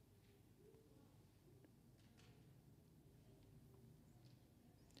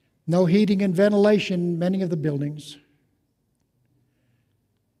 No heating and ventilation in many of the buildings.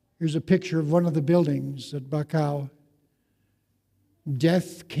 Here's a picture of one of the buildings at Bakau.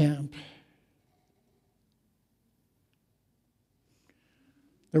 Death camp.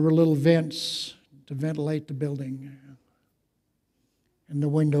 There were little vents to ventilate the building, and the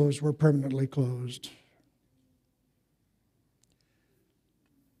windows were permanently closed.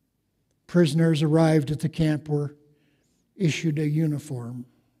 Prisoners arrived at the camp were issued a uniform.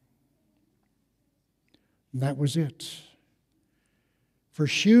 And that was it. For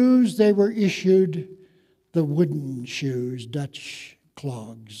shoes, they were issued the wooden shoes, Dutch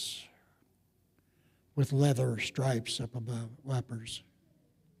clogs, with leather stripes up above, wrappers.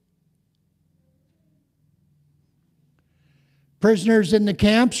 Prisoners in the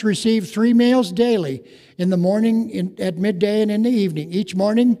camps received 3 meals daily, in the morning, at midday, and in the evening. Each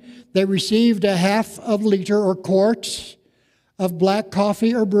morning, they received a half of liter or quart of black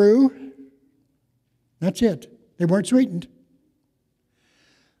coffee or brew. That's it. They weren't sweetened.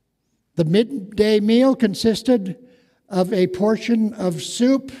 The midday meal consisted of a portion of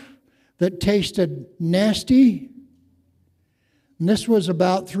soup that tasted nasty. And this was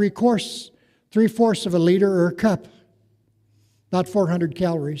about 3/4 of a liter or a cup. About 400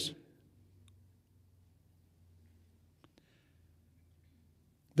 calories.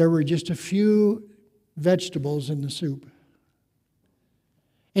 There were just a few vegetables in the soup.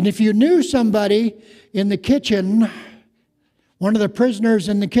 And if you knew somebody in the kitchen, one of the prisoners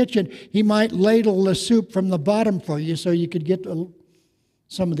in the kitchen, he might ladle the soup from the bottom for you so you could get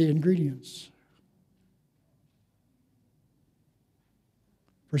some of the ingredients.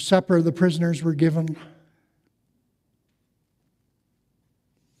 For supper, the prisoners were given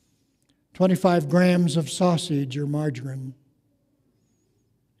 25 grams of sausage or margarine,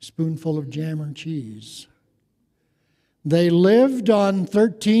 a spoonful of jam or cheese. They lived on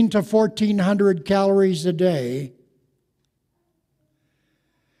 1,300 to 1,400 calories a day.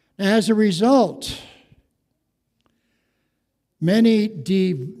 As a result, many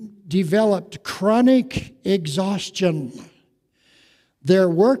developed chronic exhaustion. Their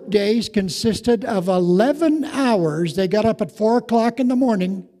work days consisted of 11 hours. They got up at 4 o'clock in the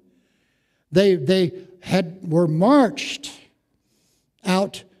morning. They were marched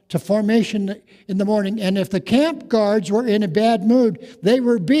out to formation in the morning, and if the camp guards were in a bad mood, they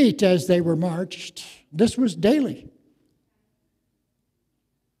were beat as they were marched. This was daily.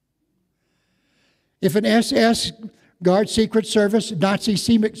 If an SS guard, Secret Service, Nazi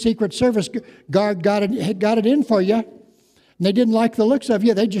Secret Service guard got it in for you, and they didn't like the looks of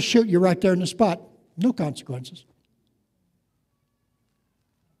you, they'd just shoot you right there in the spot. No consequences.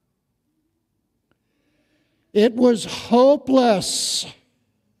 It was hopeless.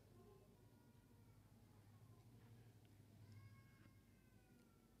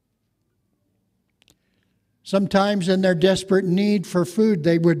 Sometimes in their desperate need for food,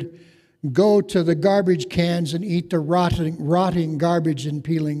 they would go to the garbage cans and eat the rotting garbage and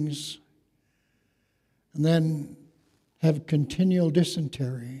peelings, and then have continual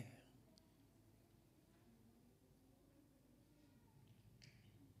dysentery.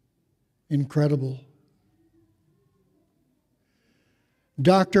 Incredible.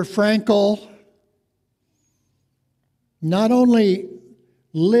 Dr. Frankl not only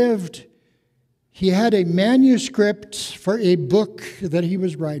lived, he had a manuscript for a book that he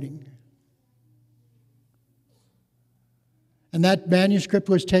was writing. And that manuscript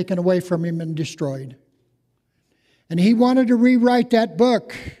was taken away from him and destroyed. And he wanted to rewrite that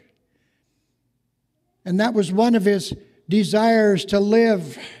book. And that was one of his desires, to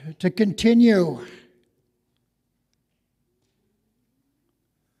live, to continue.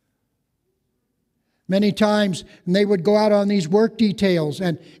 Many times, and they would go out on these work details,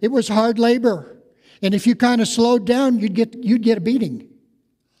 and it was hard labor. And if you kind of slowed down, you'd get a beating,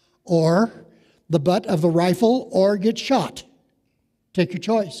 or the butt of a rifle, or get shot. Take your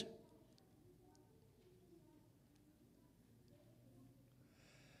choice.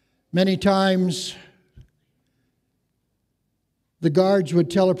 Many times, the guards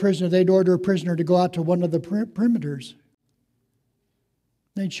would tell a prisoner, they'd order a prisoner to go out to one of the perimeters.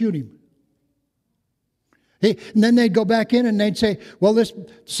 They'd shoot him. And then they'd go back in and they'd say, well, this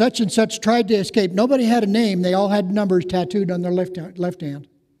such and such tried to escape. Nobody had a name. They all had numbers tattooed on their left hand.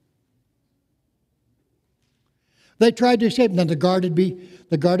 They tried to escape, and then the guard would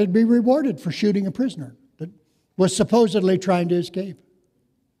be rewarded for shooting a prisoner that was supposedly trying to escape.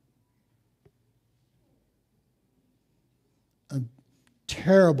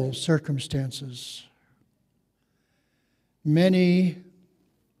 Terrible circumstances. Many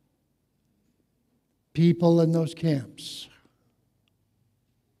people in those camps,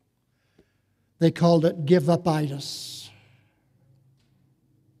 they called it give-up-itis.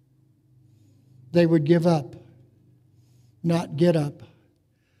 They would give up, not get up,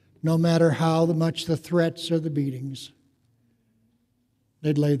 no matter how much the threats or the beatings.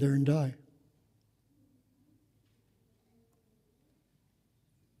 They'd lay there and die.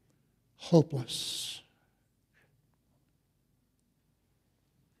 Hopeless.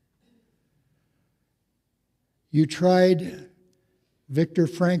 You tried, Viktor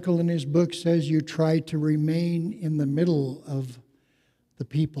Frankl in his book says, you tried to remain in the middle of the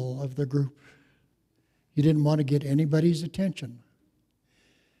people, of the group. You didn't want to get anybody's attention.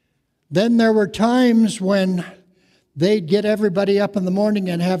 Then there were times when they'd get everybody up in the morning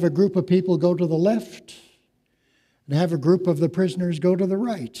and have a group of people go to the left and have a group of the prisoners go to the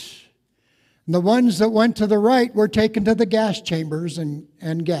right. And the ones that went to the right were taken to the gas chambers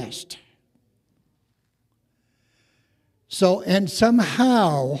and gassed. So, and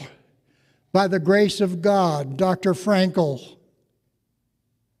somehow, by the grace of God, Dr. Frankl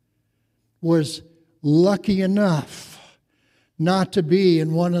was lucky enough not to be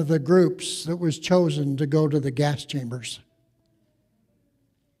in one of the groups that was chosen to go to the gas chambers.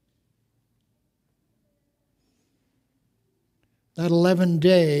 That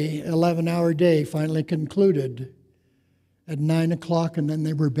 11-hour day finally concluded at 9 o'clock, and then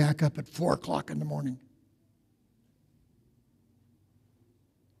they were back up at 4 o'clock in the morning.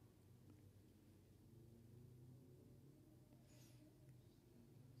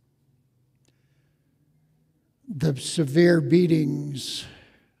 The severe beatings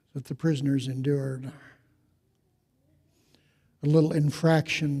that the prisoners endured, a little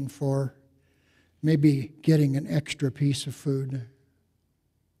infraction for maybe getting an extra piece of food.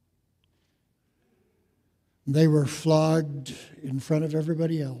 They were flogged in front of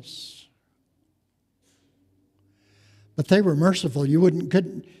everybody else. But they were merciful. You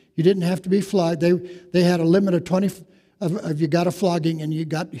didn't have to be flogged. They had a limit of 20 of you got a flogging, and you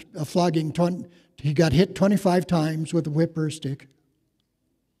got a flogging. He got hit 25 times with a whip or a stick.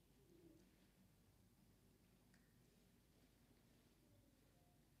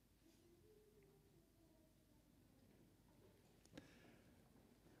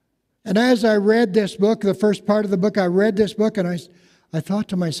 And as I read this book, the first part of the book, I read this book, and I thought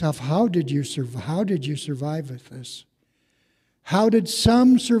to myself, how did you survive with this? How did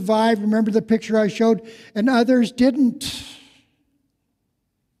some survive? Remember the picture I showed? And others didn't.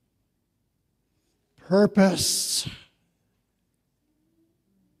 Purpose.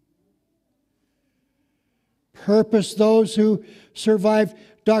 Purpose, those who survive.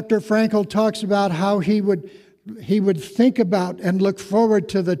 Dr. Frankl talks about how he would think about and look forward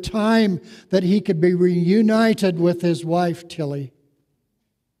to the time that he could be reunited with his wife, Tilly.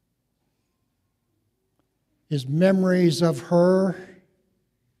 His memories of her.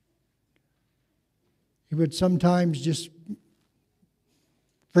 He would sometimes just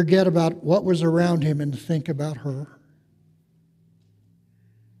forget about what was around him and think about her.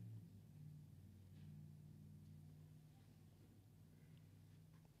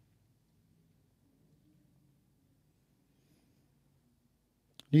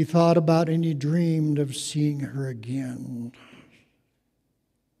 He thought about and he dreamed of seeing her again.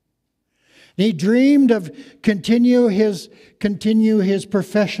 He dreamed of continue his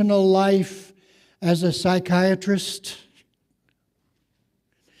professional life as a psychiatrist.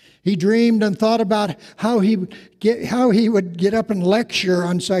 He dreamed and thought about how he would get up and lecture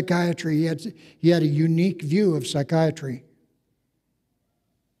on psychiatry. He had a unique view of psychiatry.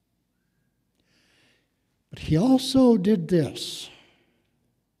 But he also did this.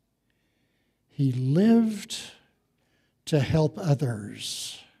 He lived to help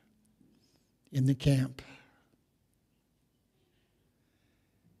others in the camp.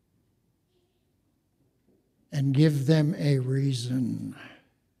 And give them a reason.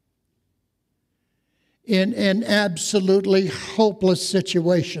 In an absolutely hopeless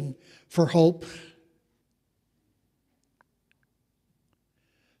situation, for hope.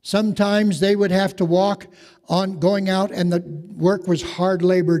 Sometimes they would have to walk on going out, and the work was hard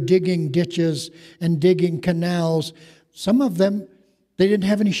labor, digging ditches and digging canals. Some of them, they didn't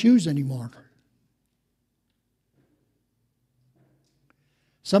have any shoes anymore.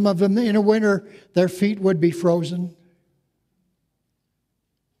 Some of them in the winter, their feet would be frozen.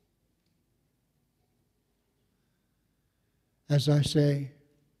 As I say,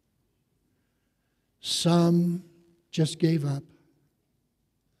 some just gave up.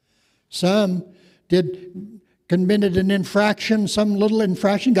 Some committed an infraction, some little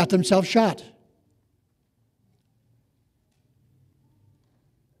infraction, got themselves shot.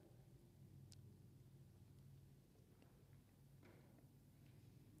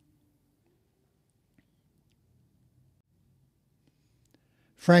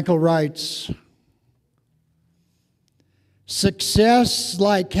 Frankel writes, success,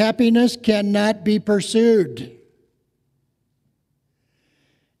 like happiness, cannot be pursued.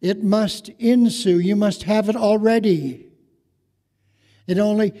 It must ensue. You must have it already. It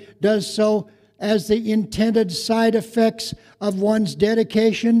only does so as the intended side effects of one's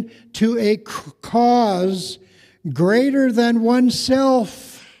dedication to a cause greater than oneself,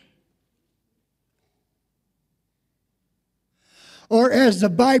 or as the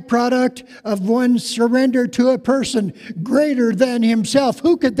byproduct of one's surrender to a person greater than himself.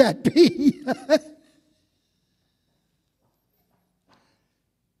 Who could that be?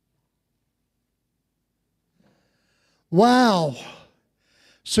 Wow.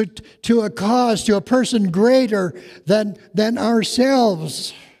 So to a cause, to a person greater than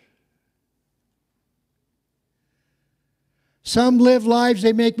ourselves. Some live lives,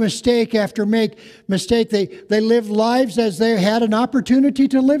 they make mistake after mistake. They live lives as they had an opportunity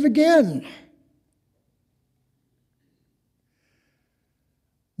to live again.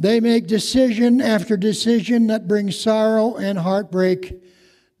 They make decision after decision that brings sorrow and heartbreak,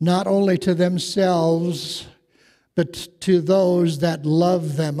 not only to themselves, but to those that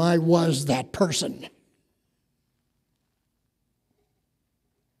love them. I was that person.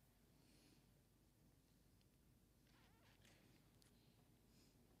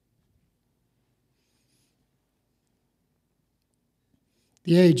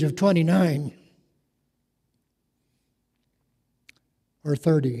 The age of 29 or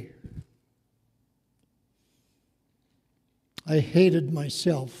 30, I hated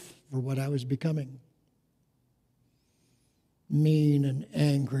myself for what I was becoming. Mean and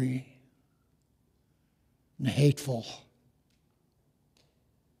angry and hateful.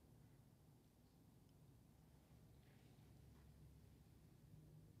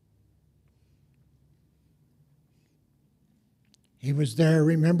 He was there.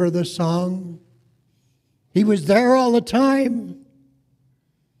 Remember the song? He was there all the time,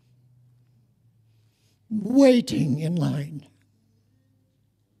 waiting in line.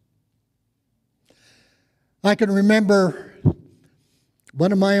 I can remember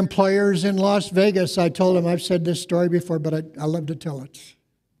one of my employers in Las Vegas. I told him, I've said this story before, but I love to tell it.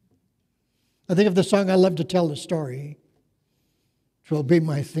 I think of the song, I love to tell the story, which will be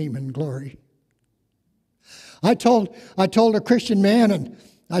my theme in glory. I told a Christian man, and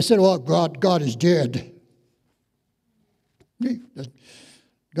I said, well, God is dead.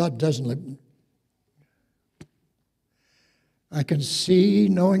 God doesn't live. I can see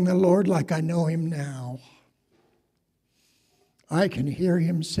knowing the Lord like I know him now. I can hear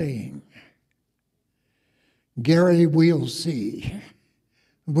him saying, Gary, we'll see.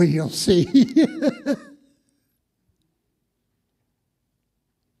 We'll see.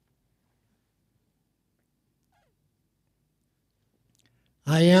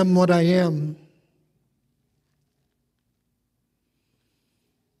 I am what I am.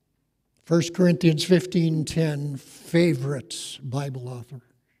 1 Corinthians 15:10, favorite Bible author.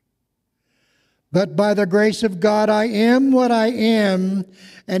 But by the grace of God I am what I am,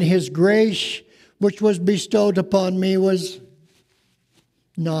 and his grace which was bestowed upon me was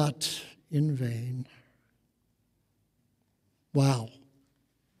not in vain. Wow.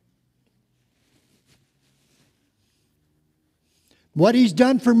 What he's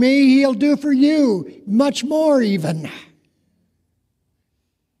done for me, he'll do for you. Much more even.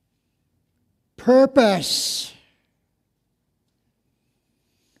 Purpose.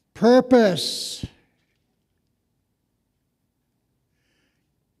 Purpose.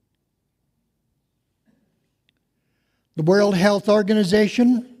 The World Health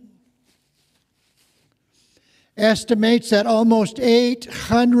Organization estimates that almost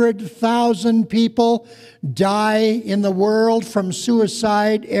 800,000 people die in the world from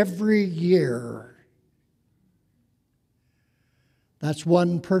suicide every year. That's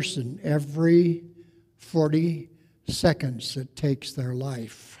one person every 40 seconds it takes their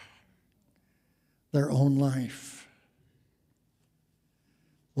life, their own life.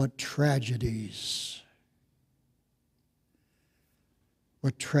 What tragedies.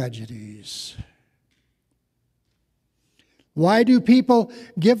 What tragedies. Why do people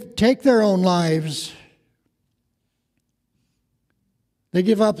take their own lives? They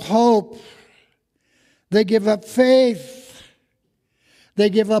give up hope. They give up faith. They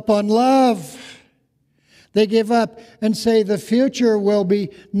give up on love. They give up and say the future will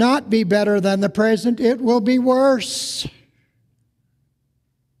not be better than the present. It will be worse.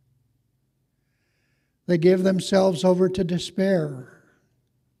 They give themselves over to despair.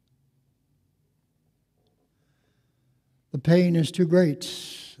 The pain is too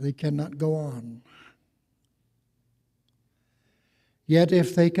great. They cannot go on. Yet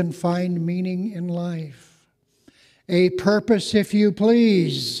if they can find meaning in life, a purpose, if you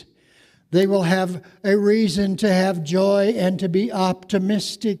please, they will have a reason to have joy and to be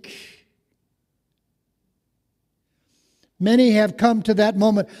optimistic. Many have come to that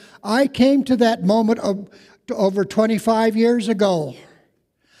moment. I came to that moment over 25 years ago.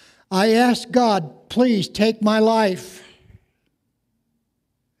 I asked God, please take my life.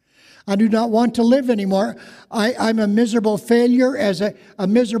 I do not want to live anymore. I'm a miserable failure as a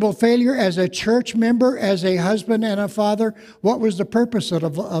church member, as a husband and a father. What was the purpose of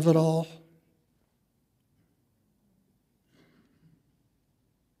it all?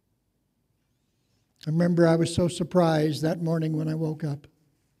 I remember I was so surprised that morning when I woke up.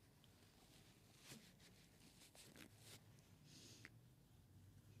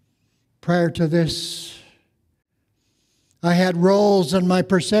 Prior to this, I had roles, and my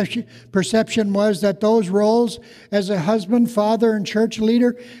perception was that those roles as a husband, father, and church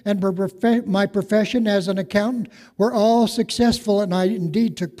leader, and my profession as an accountant were all successful, and I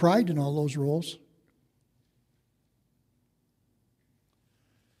indeed took pride in all those roles.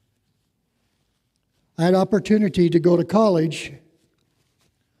 I had opportunity to go to college,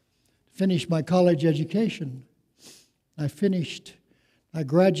 finish my college education. I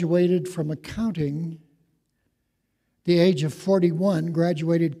graduated from accounting at the age of 41,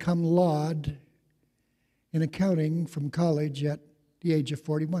 graduated cum laude in accounting from college at the age of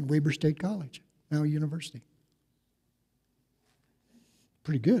 41, Weber State College, now a university.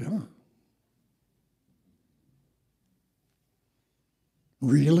 Pretty good, huh?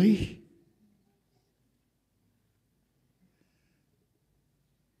 Really?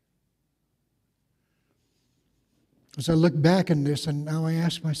 As I look back on this, and now I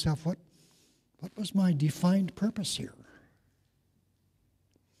ask myself, what was my defined purpose here?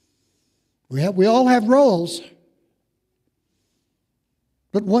 We all have roles,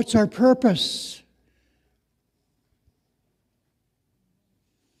 but what's our purpose?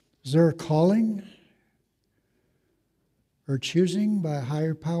 Is there a calling or choosing by a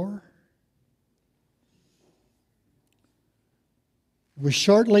higher power? It was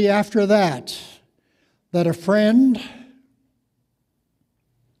shortly after that a friend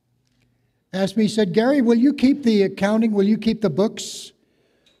asked me, he said, Gary, will you keep the accounting? Will you keep the books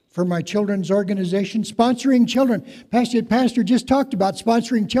for my children's organization? Sponsoring children. Pastor just talked about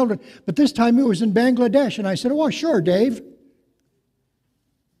sponsoring children, but this time it was in Bangladesh. And I said, oh, sure, Dave.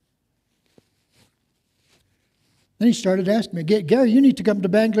 Then he started asking me, Gary, you need to come to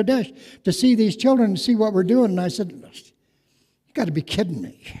Bangladesh to see these children and see what we're doing. And I said, you got to be kidding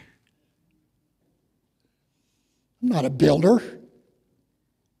me. I'm not a builder.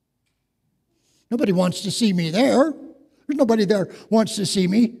 Nobody wants to see me there. There's nobody there wants to see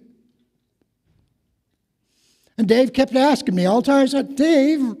me. And Dave kept asking me all the time. I said,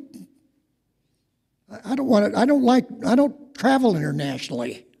 Dave, I don't travel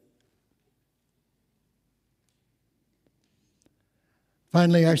internationally.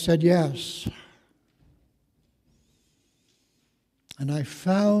 Finally, I said yes. And I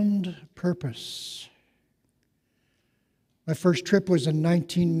found purpose. My first trip was in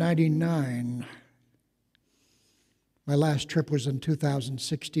 1999. My last trip was in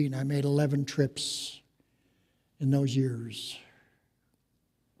 2016. I made 11 trips in those years.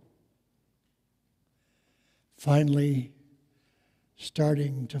 Finally,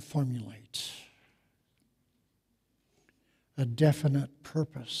 starting to formulate a definite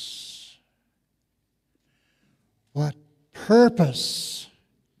purpose. What purpose?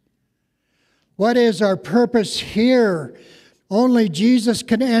 What is our purpose here? Only Jesus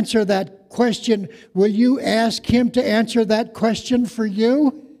can answer that question. Will you ask Him to answer that question for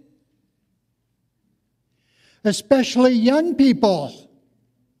you? Especially young people.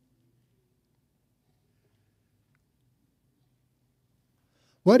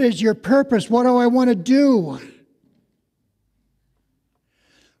 What is your purpose? What do I want to do?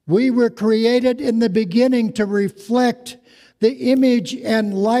 We were created in the beginning to reflect the image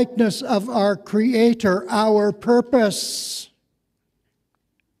and likeness of our Creator, our purpose.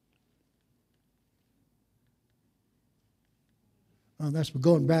 Oh, that's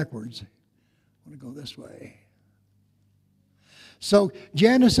going backwards. I want to go this way. So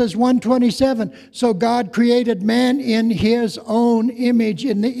Genesis 1:27, so God created man in his own image.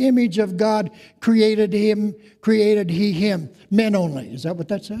 In the image of God created he him. Men only. Is that what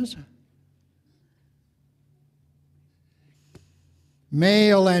that says?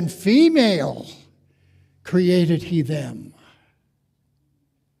 Male and female created he them.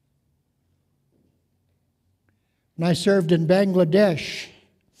 When I served in Bangladesh,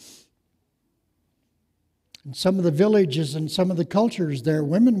 in some of the villages and some of the cultures there,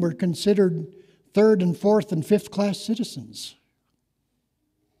 women were considered third and fourth and fifth class citizens.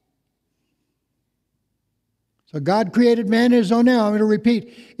 So God created man in his own image. I'm going to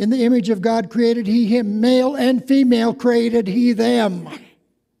repeat. In the image of God created he him. Male and female created he them. And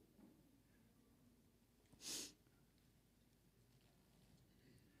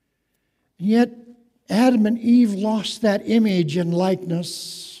yet Adam and Eve lost that image and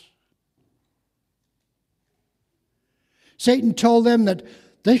likeness. Satan told them that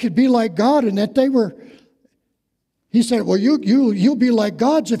they could be like God and that they were, he said, well, you'll be like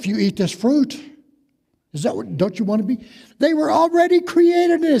gods if you eat this fruit. Is that what, don't you want to be? They were already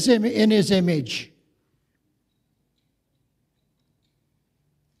created in his image.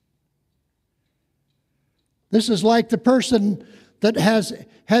 This is like the person that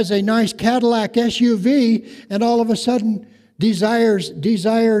has a nice Cadillac SUV and all of a sudden desires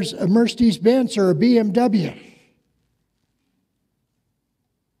a Mercedes-Benz or a BMW.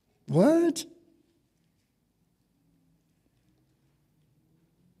 What?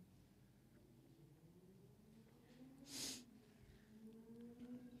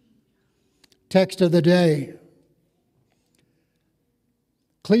 Text of the day.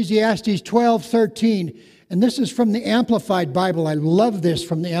 Ecclesiastes 12:13. And this is from the Amplified Bible. I love this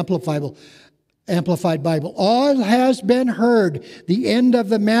from the Amplified Bible. All has been heard. The end of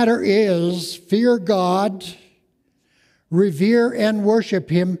the matter is fear God, revere and worship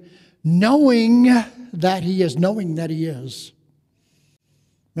Him, knowing that He is. Knowing that He is.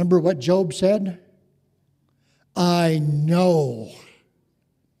 Remember what Job said? I know.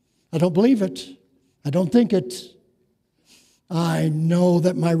 I don't believe it. I don't think it. I know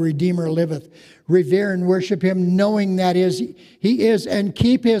that my Redeemer liveth. Revere and worship Him, knowing that He is, and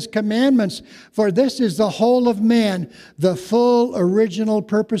keep His commandments. For this is the whole of man, the full original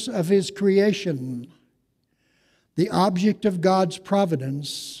purpose of His creation. The object of God's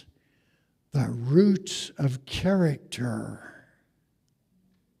providence, the root of character.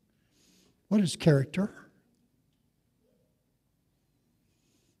 What is character?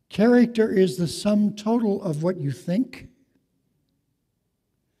 Character is the sum total of what you think,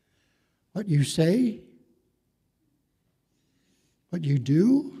 what you say, what you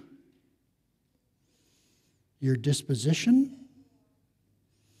do, your disposition,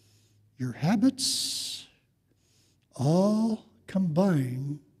 your habits, all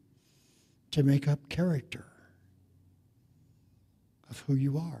combine to make up character of who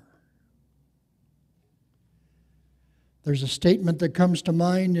you are. There's a statement that comes to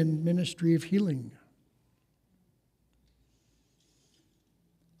mind in ministry of healing.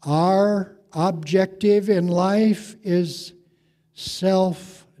 Our objective in life is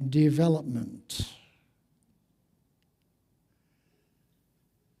self-development.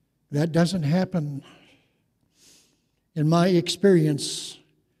 That doesn't happen. In my experience,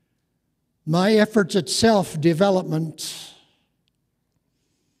 my efforts at self-development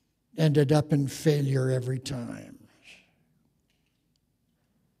ended up in failure every time.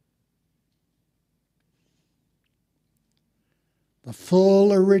 The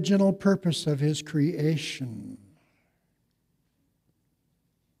full original purpose of His creation.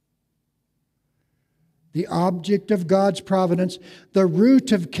 The object of God's providence, the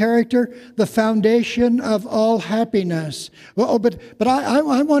root of character, the foundation of all happiness. Well, but I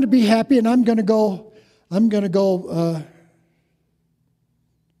want to be happy, and I'm going to go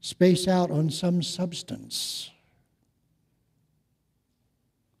space out on some substance.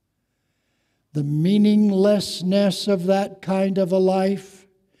 The meaninglessness of that kind of a life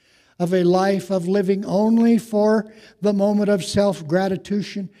of living only for the moment of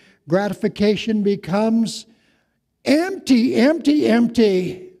self-gratification, becomes empty, empty,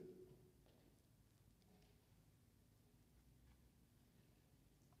 empty.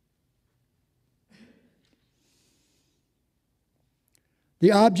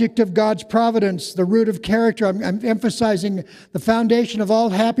 The object of God's providence, the root of character. I'm emphasizing the foundation of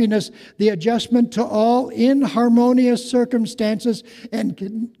all happiness, the adjustment to all inharmonious circumstances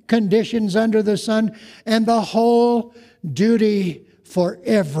and conditions under the sun, and the whole duty for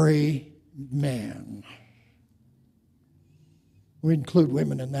every man. We include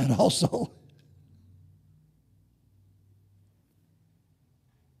women in that also.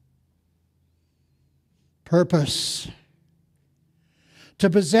 Purpose. To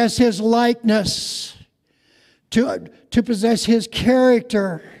possess His likeness, to possess His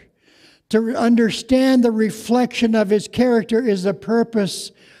character, to understand the reflection of His character is the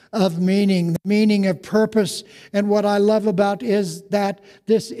purpose of meaning, the meaning of purpose. And what I love about is that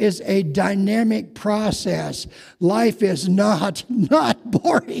this is a dynamic process. Life is not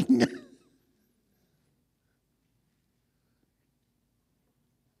boring.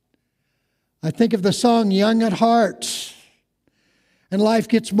 I think of the song Young at Heart. And life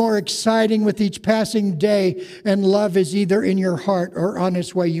gets more exciting with each passing day, and love is either in your heart or on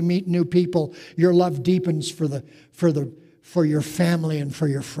its way. You meet new people. Your love deepens for your family and for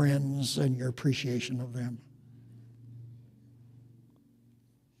your friends and your appreciation of them.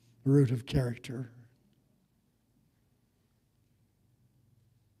 The root of character.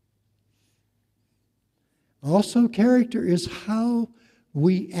 Also, character is how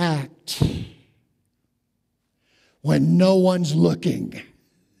we act when no one's looking.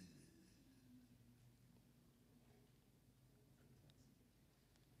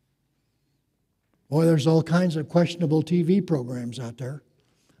 Boy, there's all kinds of questionable TV programs out there.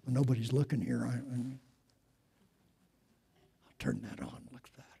 Well, nobody's looking here. I'll turn that on. Look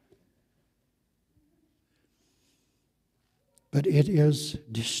at that. But it is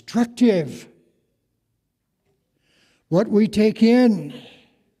destructive. What we take in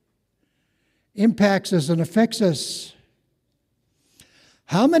impacts us and affects us.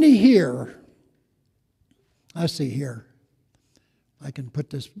 How many here, I see here, I can put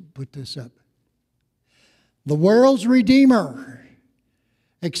this up. The world's Redeemer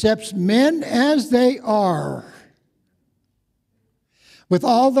accepts men as they are, with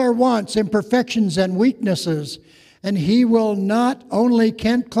all their wants, imperfections, and weaknesses, and He will not only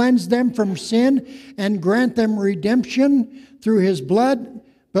cleanse them from sin and grant them redemption through His blood,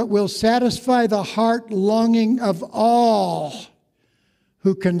 but will satisfy the heart longing of all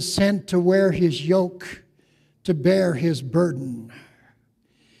who consent to wear His yoke, to bear His burden.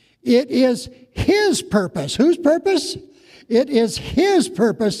 It is His purpose. Whose purpose? It is His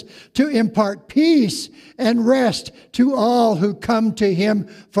purpose to impart peace and rest to all who come to Him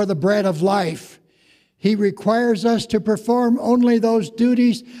for the bread of life. He requires us to perform only those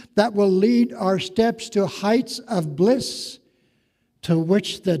duties that will lead our steps to heights of bliss to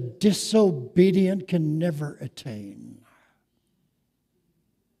which the disobedient can never attain.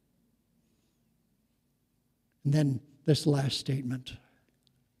 And then this last statement.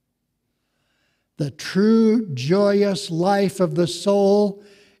 The true joyous life of the soul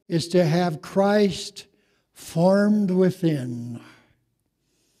is to have Christ formed within,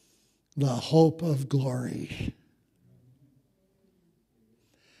 the hope of glory.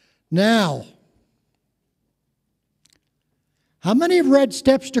 Now, how many have read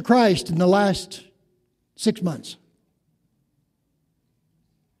Steps to Christ in the last 6 months?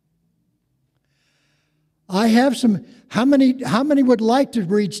 I have some. How many would like to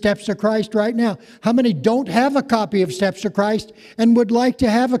read Steps to Christ right now? How many don't have a copy of Steps to Christ and would like to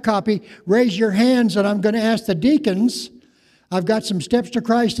have a copy? Raise your hands, and I'm going to ask the deacons. I've got some Steps to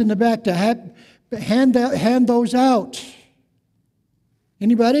Christ in the back to hand those out.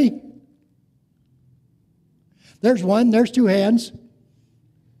 Anybody? There's one. There's 2 hands.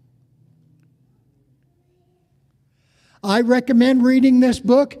 I recommend reading this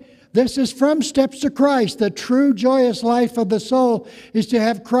book. This is from Steps to Christ. The true joyous life of the soul is to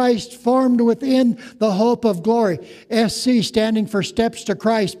have Christ formed within the hope of glory. SC standing for Steps to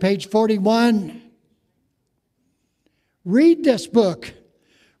Christ, page 41. Read this book.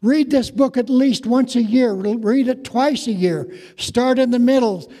 Read this book at least once a year. Read it twice a year. Start in the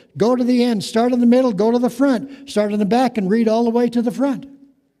middle, go to the end. Start in the middle, go to the front. Start in the back and read all the way to the front.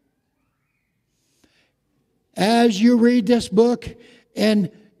 As you read this book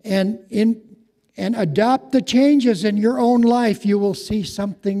and adopt the changes in your own life, you will see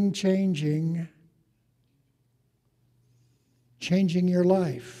something changing. Changing your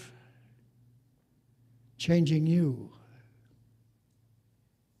life. Changing you.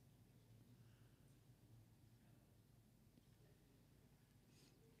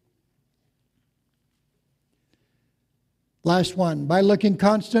 Last one. By looking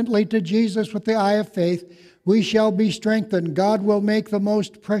constantly to Jesus with the eye of faith, we shall be strengthened. God will make the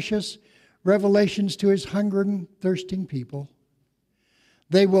most precious revelations to His hungering, thirsting people.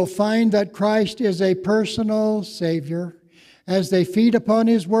 They will find that Christ is a personal Savior. As they feed upon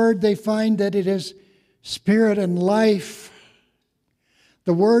His Word, they find that it is spirit and life.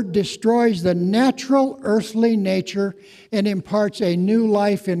 The Word destroys the natural earthly nature and imparts a new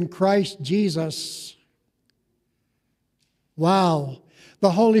life in Christ Jesus. Wow.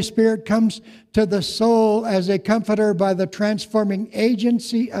 The Holy Spirit comes to the soul as a comforter by the transforming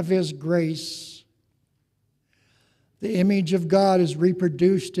agency of His grace. The image of God is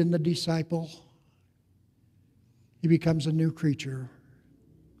reproduced in the disciple. He becomes a new creature.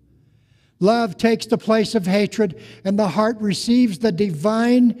 Love takes the place of hatred, and the heart receives the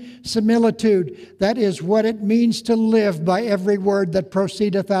divine similitude. That is what it means to live by every word that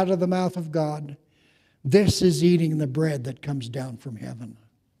proceedeth out of the mouth of God. This is eating the bread that comes down from heaven.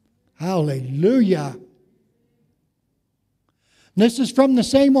 Hallelujah. This is from the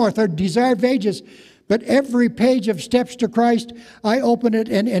same author, Desire of Ages. But every page of Steps to Christ, I open it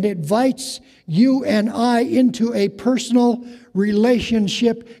and it invites you and I into a personal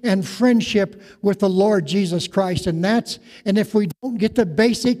relationship and friendship with the Lord Jesus Christ. And if we don't get the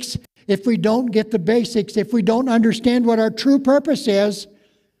basics, if we don't understand what our true purpose is,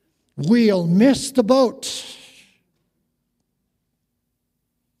 we'll miss the boat.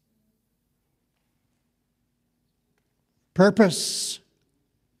 Purpose.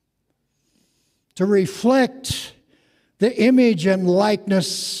 To reflect the image and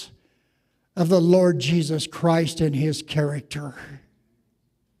likeness of the Lord Jesus Christ and His character.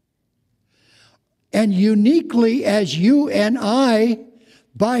 And uniquely as you and I,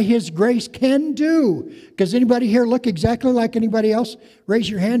 by His grace, can do. Does anybody here look exactly like anybody else? Raise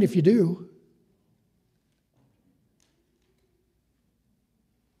your hand if you do.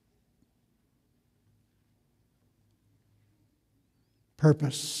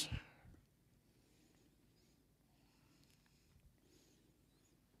 Purpose.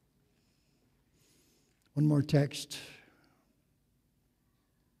 One more text.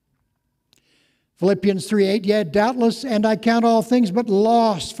 Philippians 3:8, yet doubtless, and I count all things but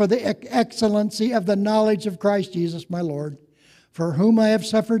loss for the excellency of the knowledge of Christ Jesus my Lord, for whom I have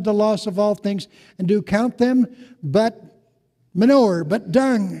suffered the loss of all things, and do count them but manure, but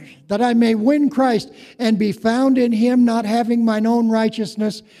dung, that I may win Christ, and be found in Him, not having mine own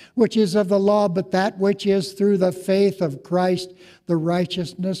righteousness, which is of the law, but that which is through the faith of Christ, the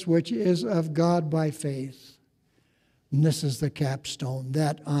righteousness which is of God by faith. And this is the capstone,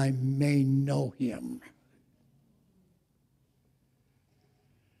 that I may know Him.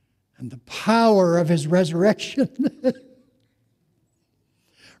 And the power of His resurrection.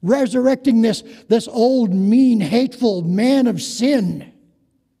 Resurrecting this old, mean, hateful man of sin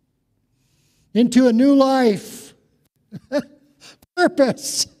into a new life.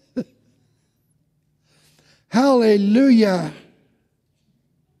 Purpose. Hallelujah.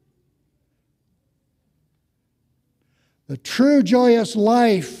 The true joyous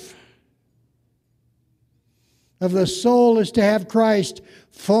life of the soul is to have Christ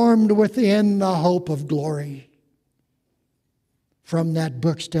formed within the hope of glory. From that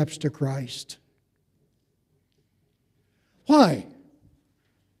book, Steps to Christ. Why?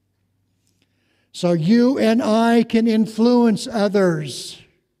 So you and I can influence others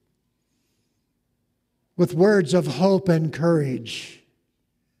with words of hope and courage.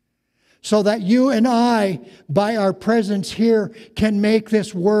 So that you and I, by our presence here, can make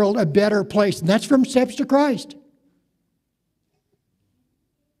this world a better place. And that's from Steps to Christ.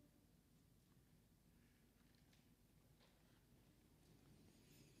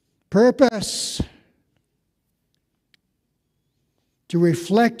 Purpose. To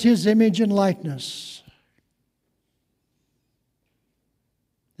reflect His image and likeness.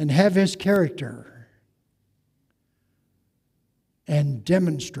 And have His character. And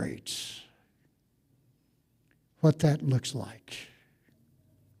demonstrates what that looks like.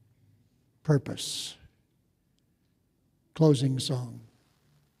 Purpose. Closing song.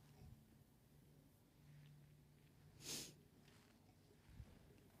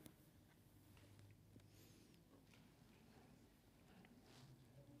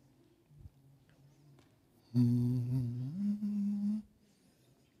 I'm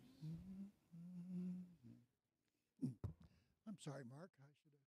sorry, Mark.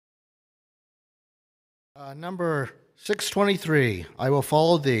 Number 623, I will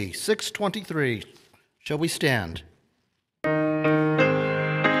follow thee. 623, shall we stand?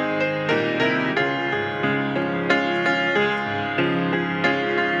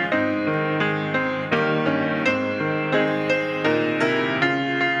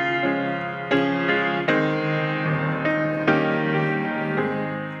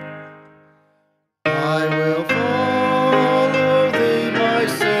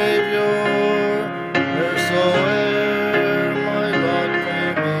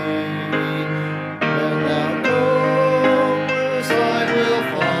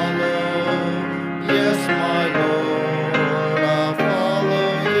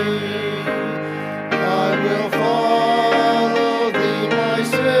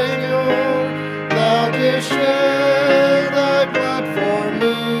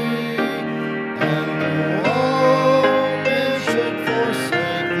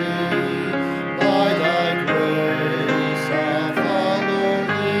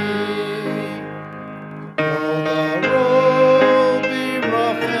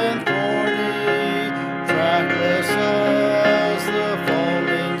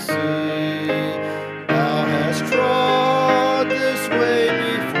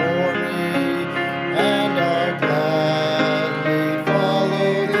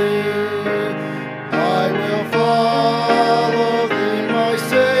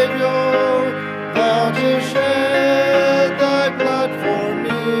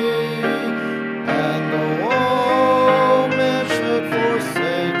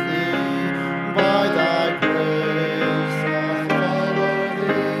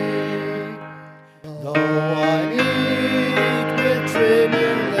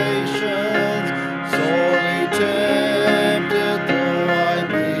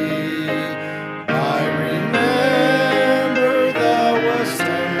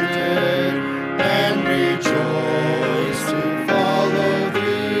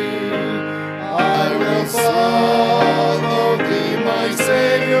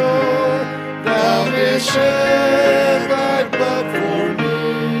 didst shed thy blood for me,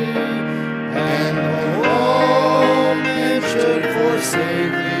 and though all men should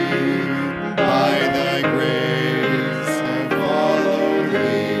forsake thee, by thy grace I follow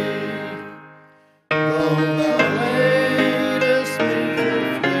thee. Though thou ladest me through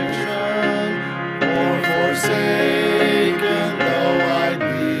affliction, or forsaken though I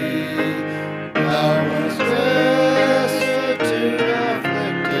be, thou wast destitute,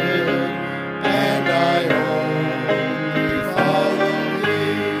 afflicted, and I only follow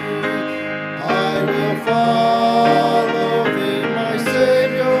thee. I will follow thee, my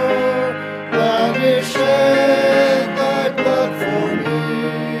Savior. Thou didst shed thy blood for me,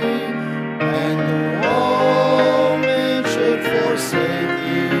 and though all men should forsake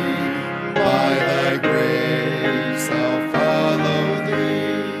thee, by thy grace I'll follow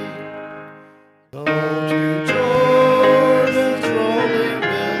thee. Though to Jordan's rolling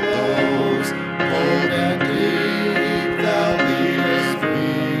billows, cold and deep, thou leadest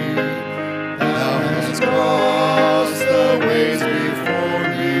me, thou hast crossed the ways before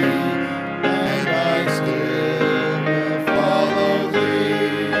me, and I still will follow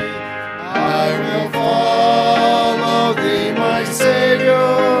thee. I will follow thee, my Savior.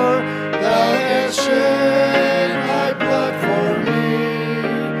 Thou hast shed thy blood for me,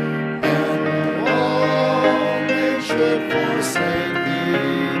 and though all men should forsake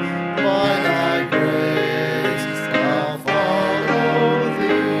thee, by thy grace I'll follow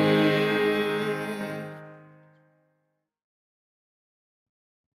thee.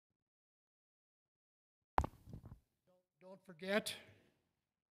 Don't forget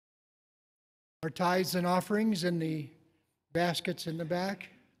our tithes and offerings in the baskets in the back.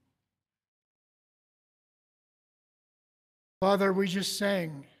 Father, we just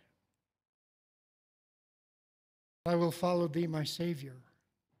sang, I will follow thee, my Savior.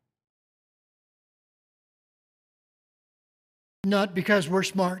 Not because we're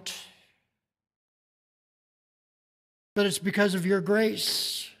smart, but it's because of your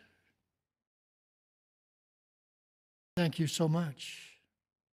grace. Thank you so much.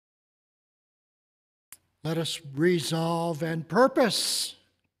 Let us resolve and purpose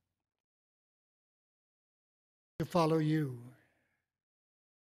to follow you.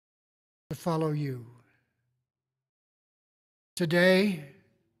 To follow you. Today,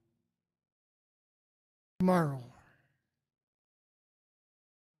 tomorrow,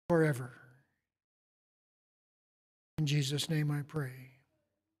 forever. In Jesus' name I pray.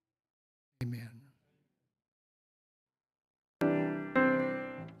 Amen.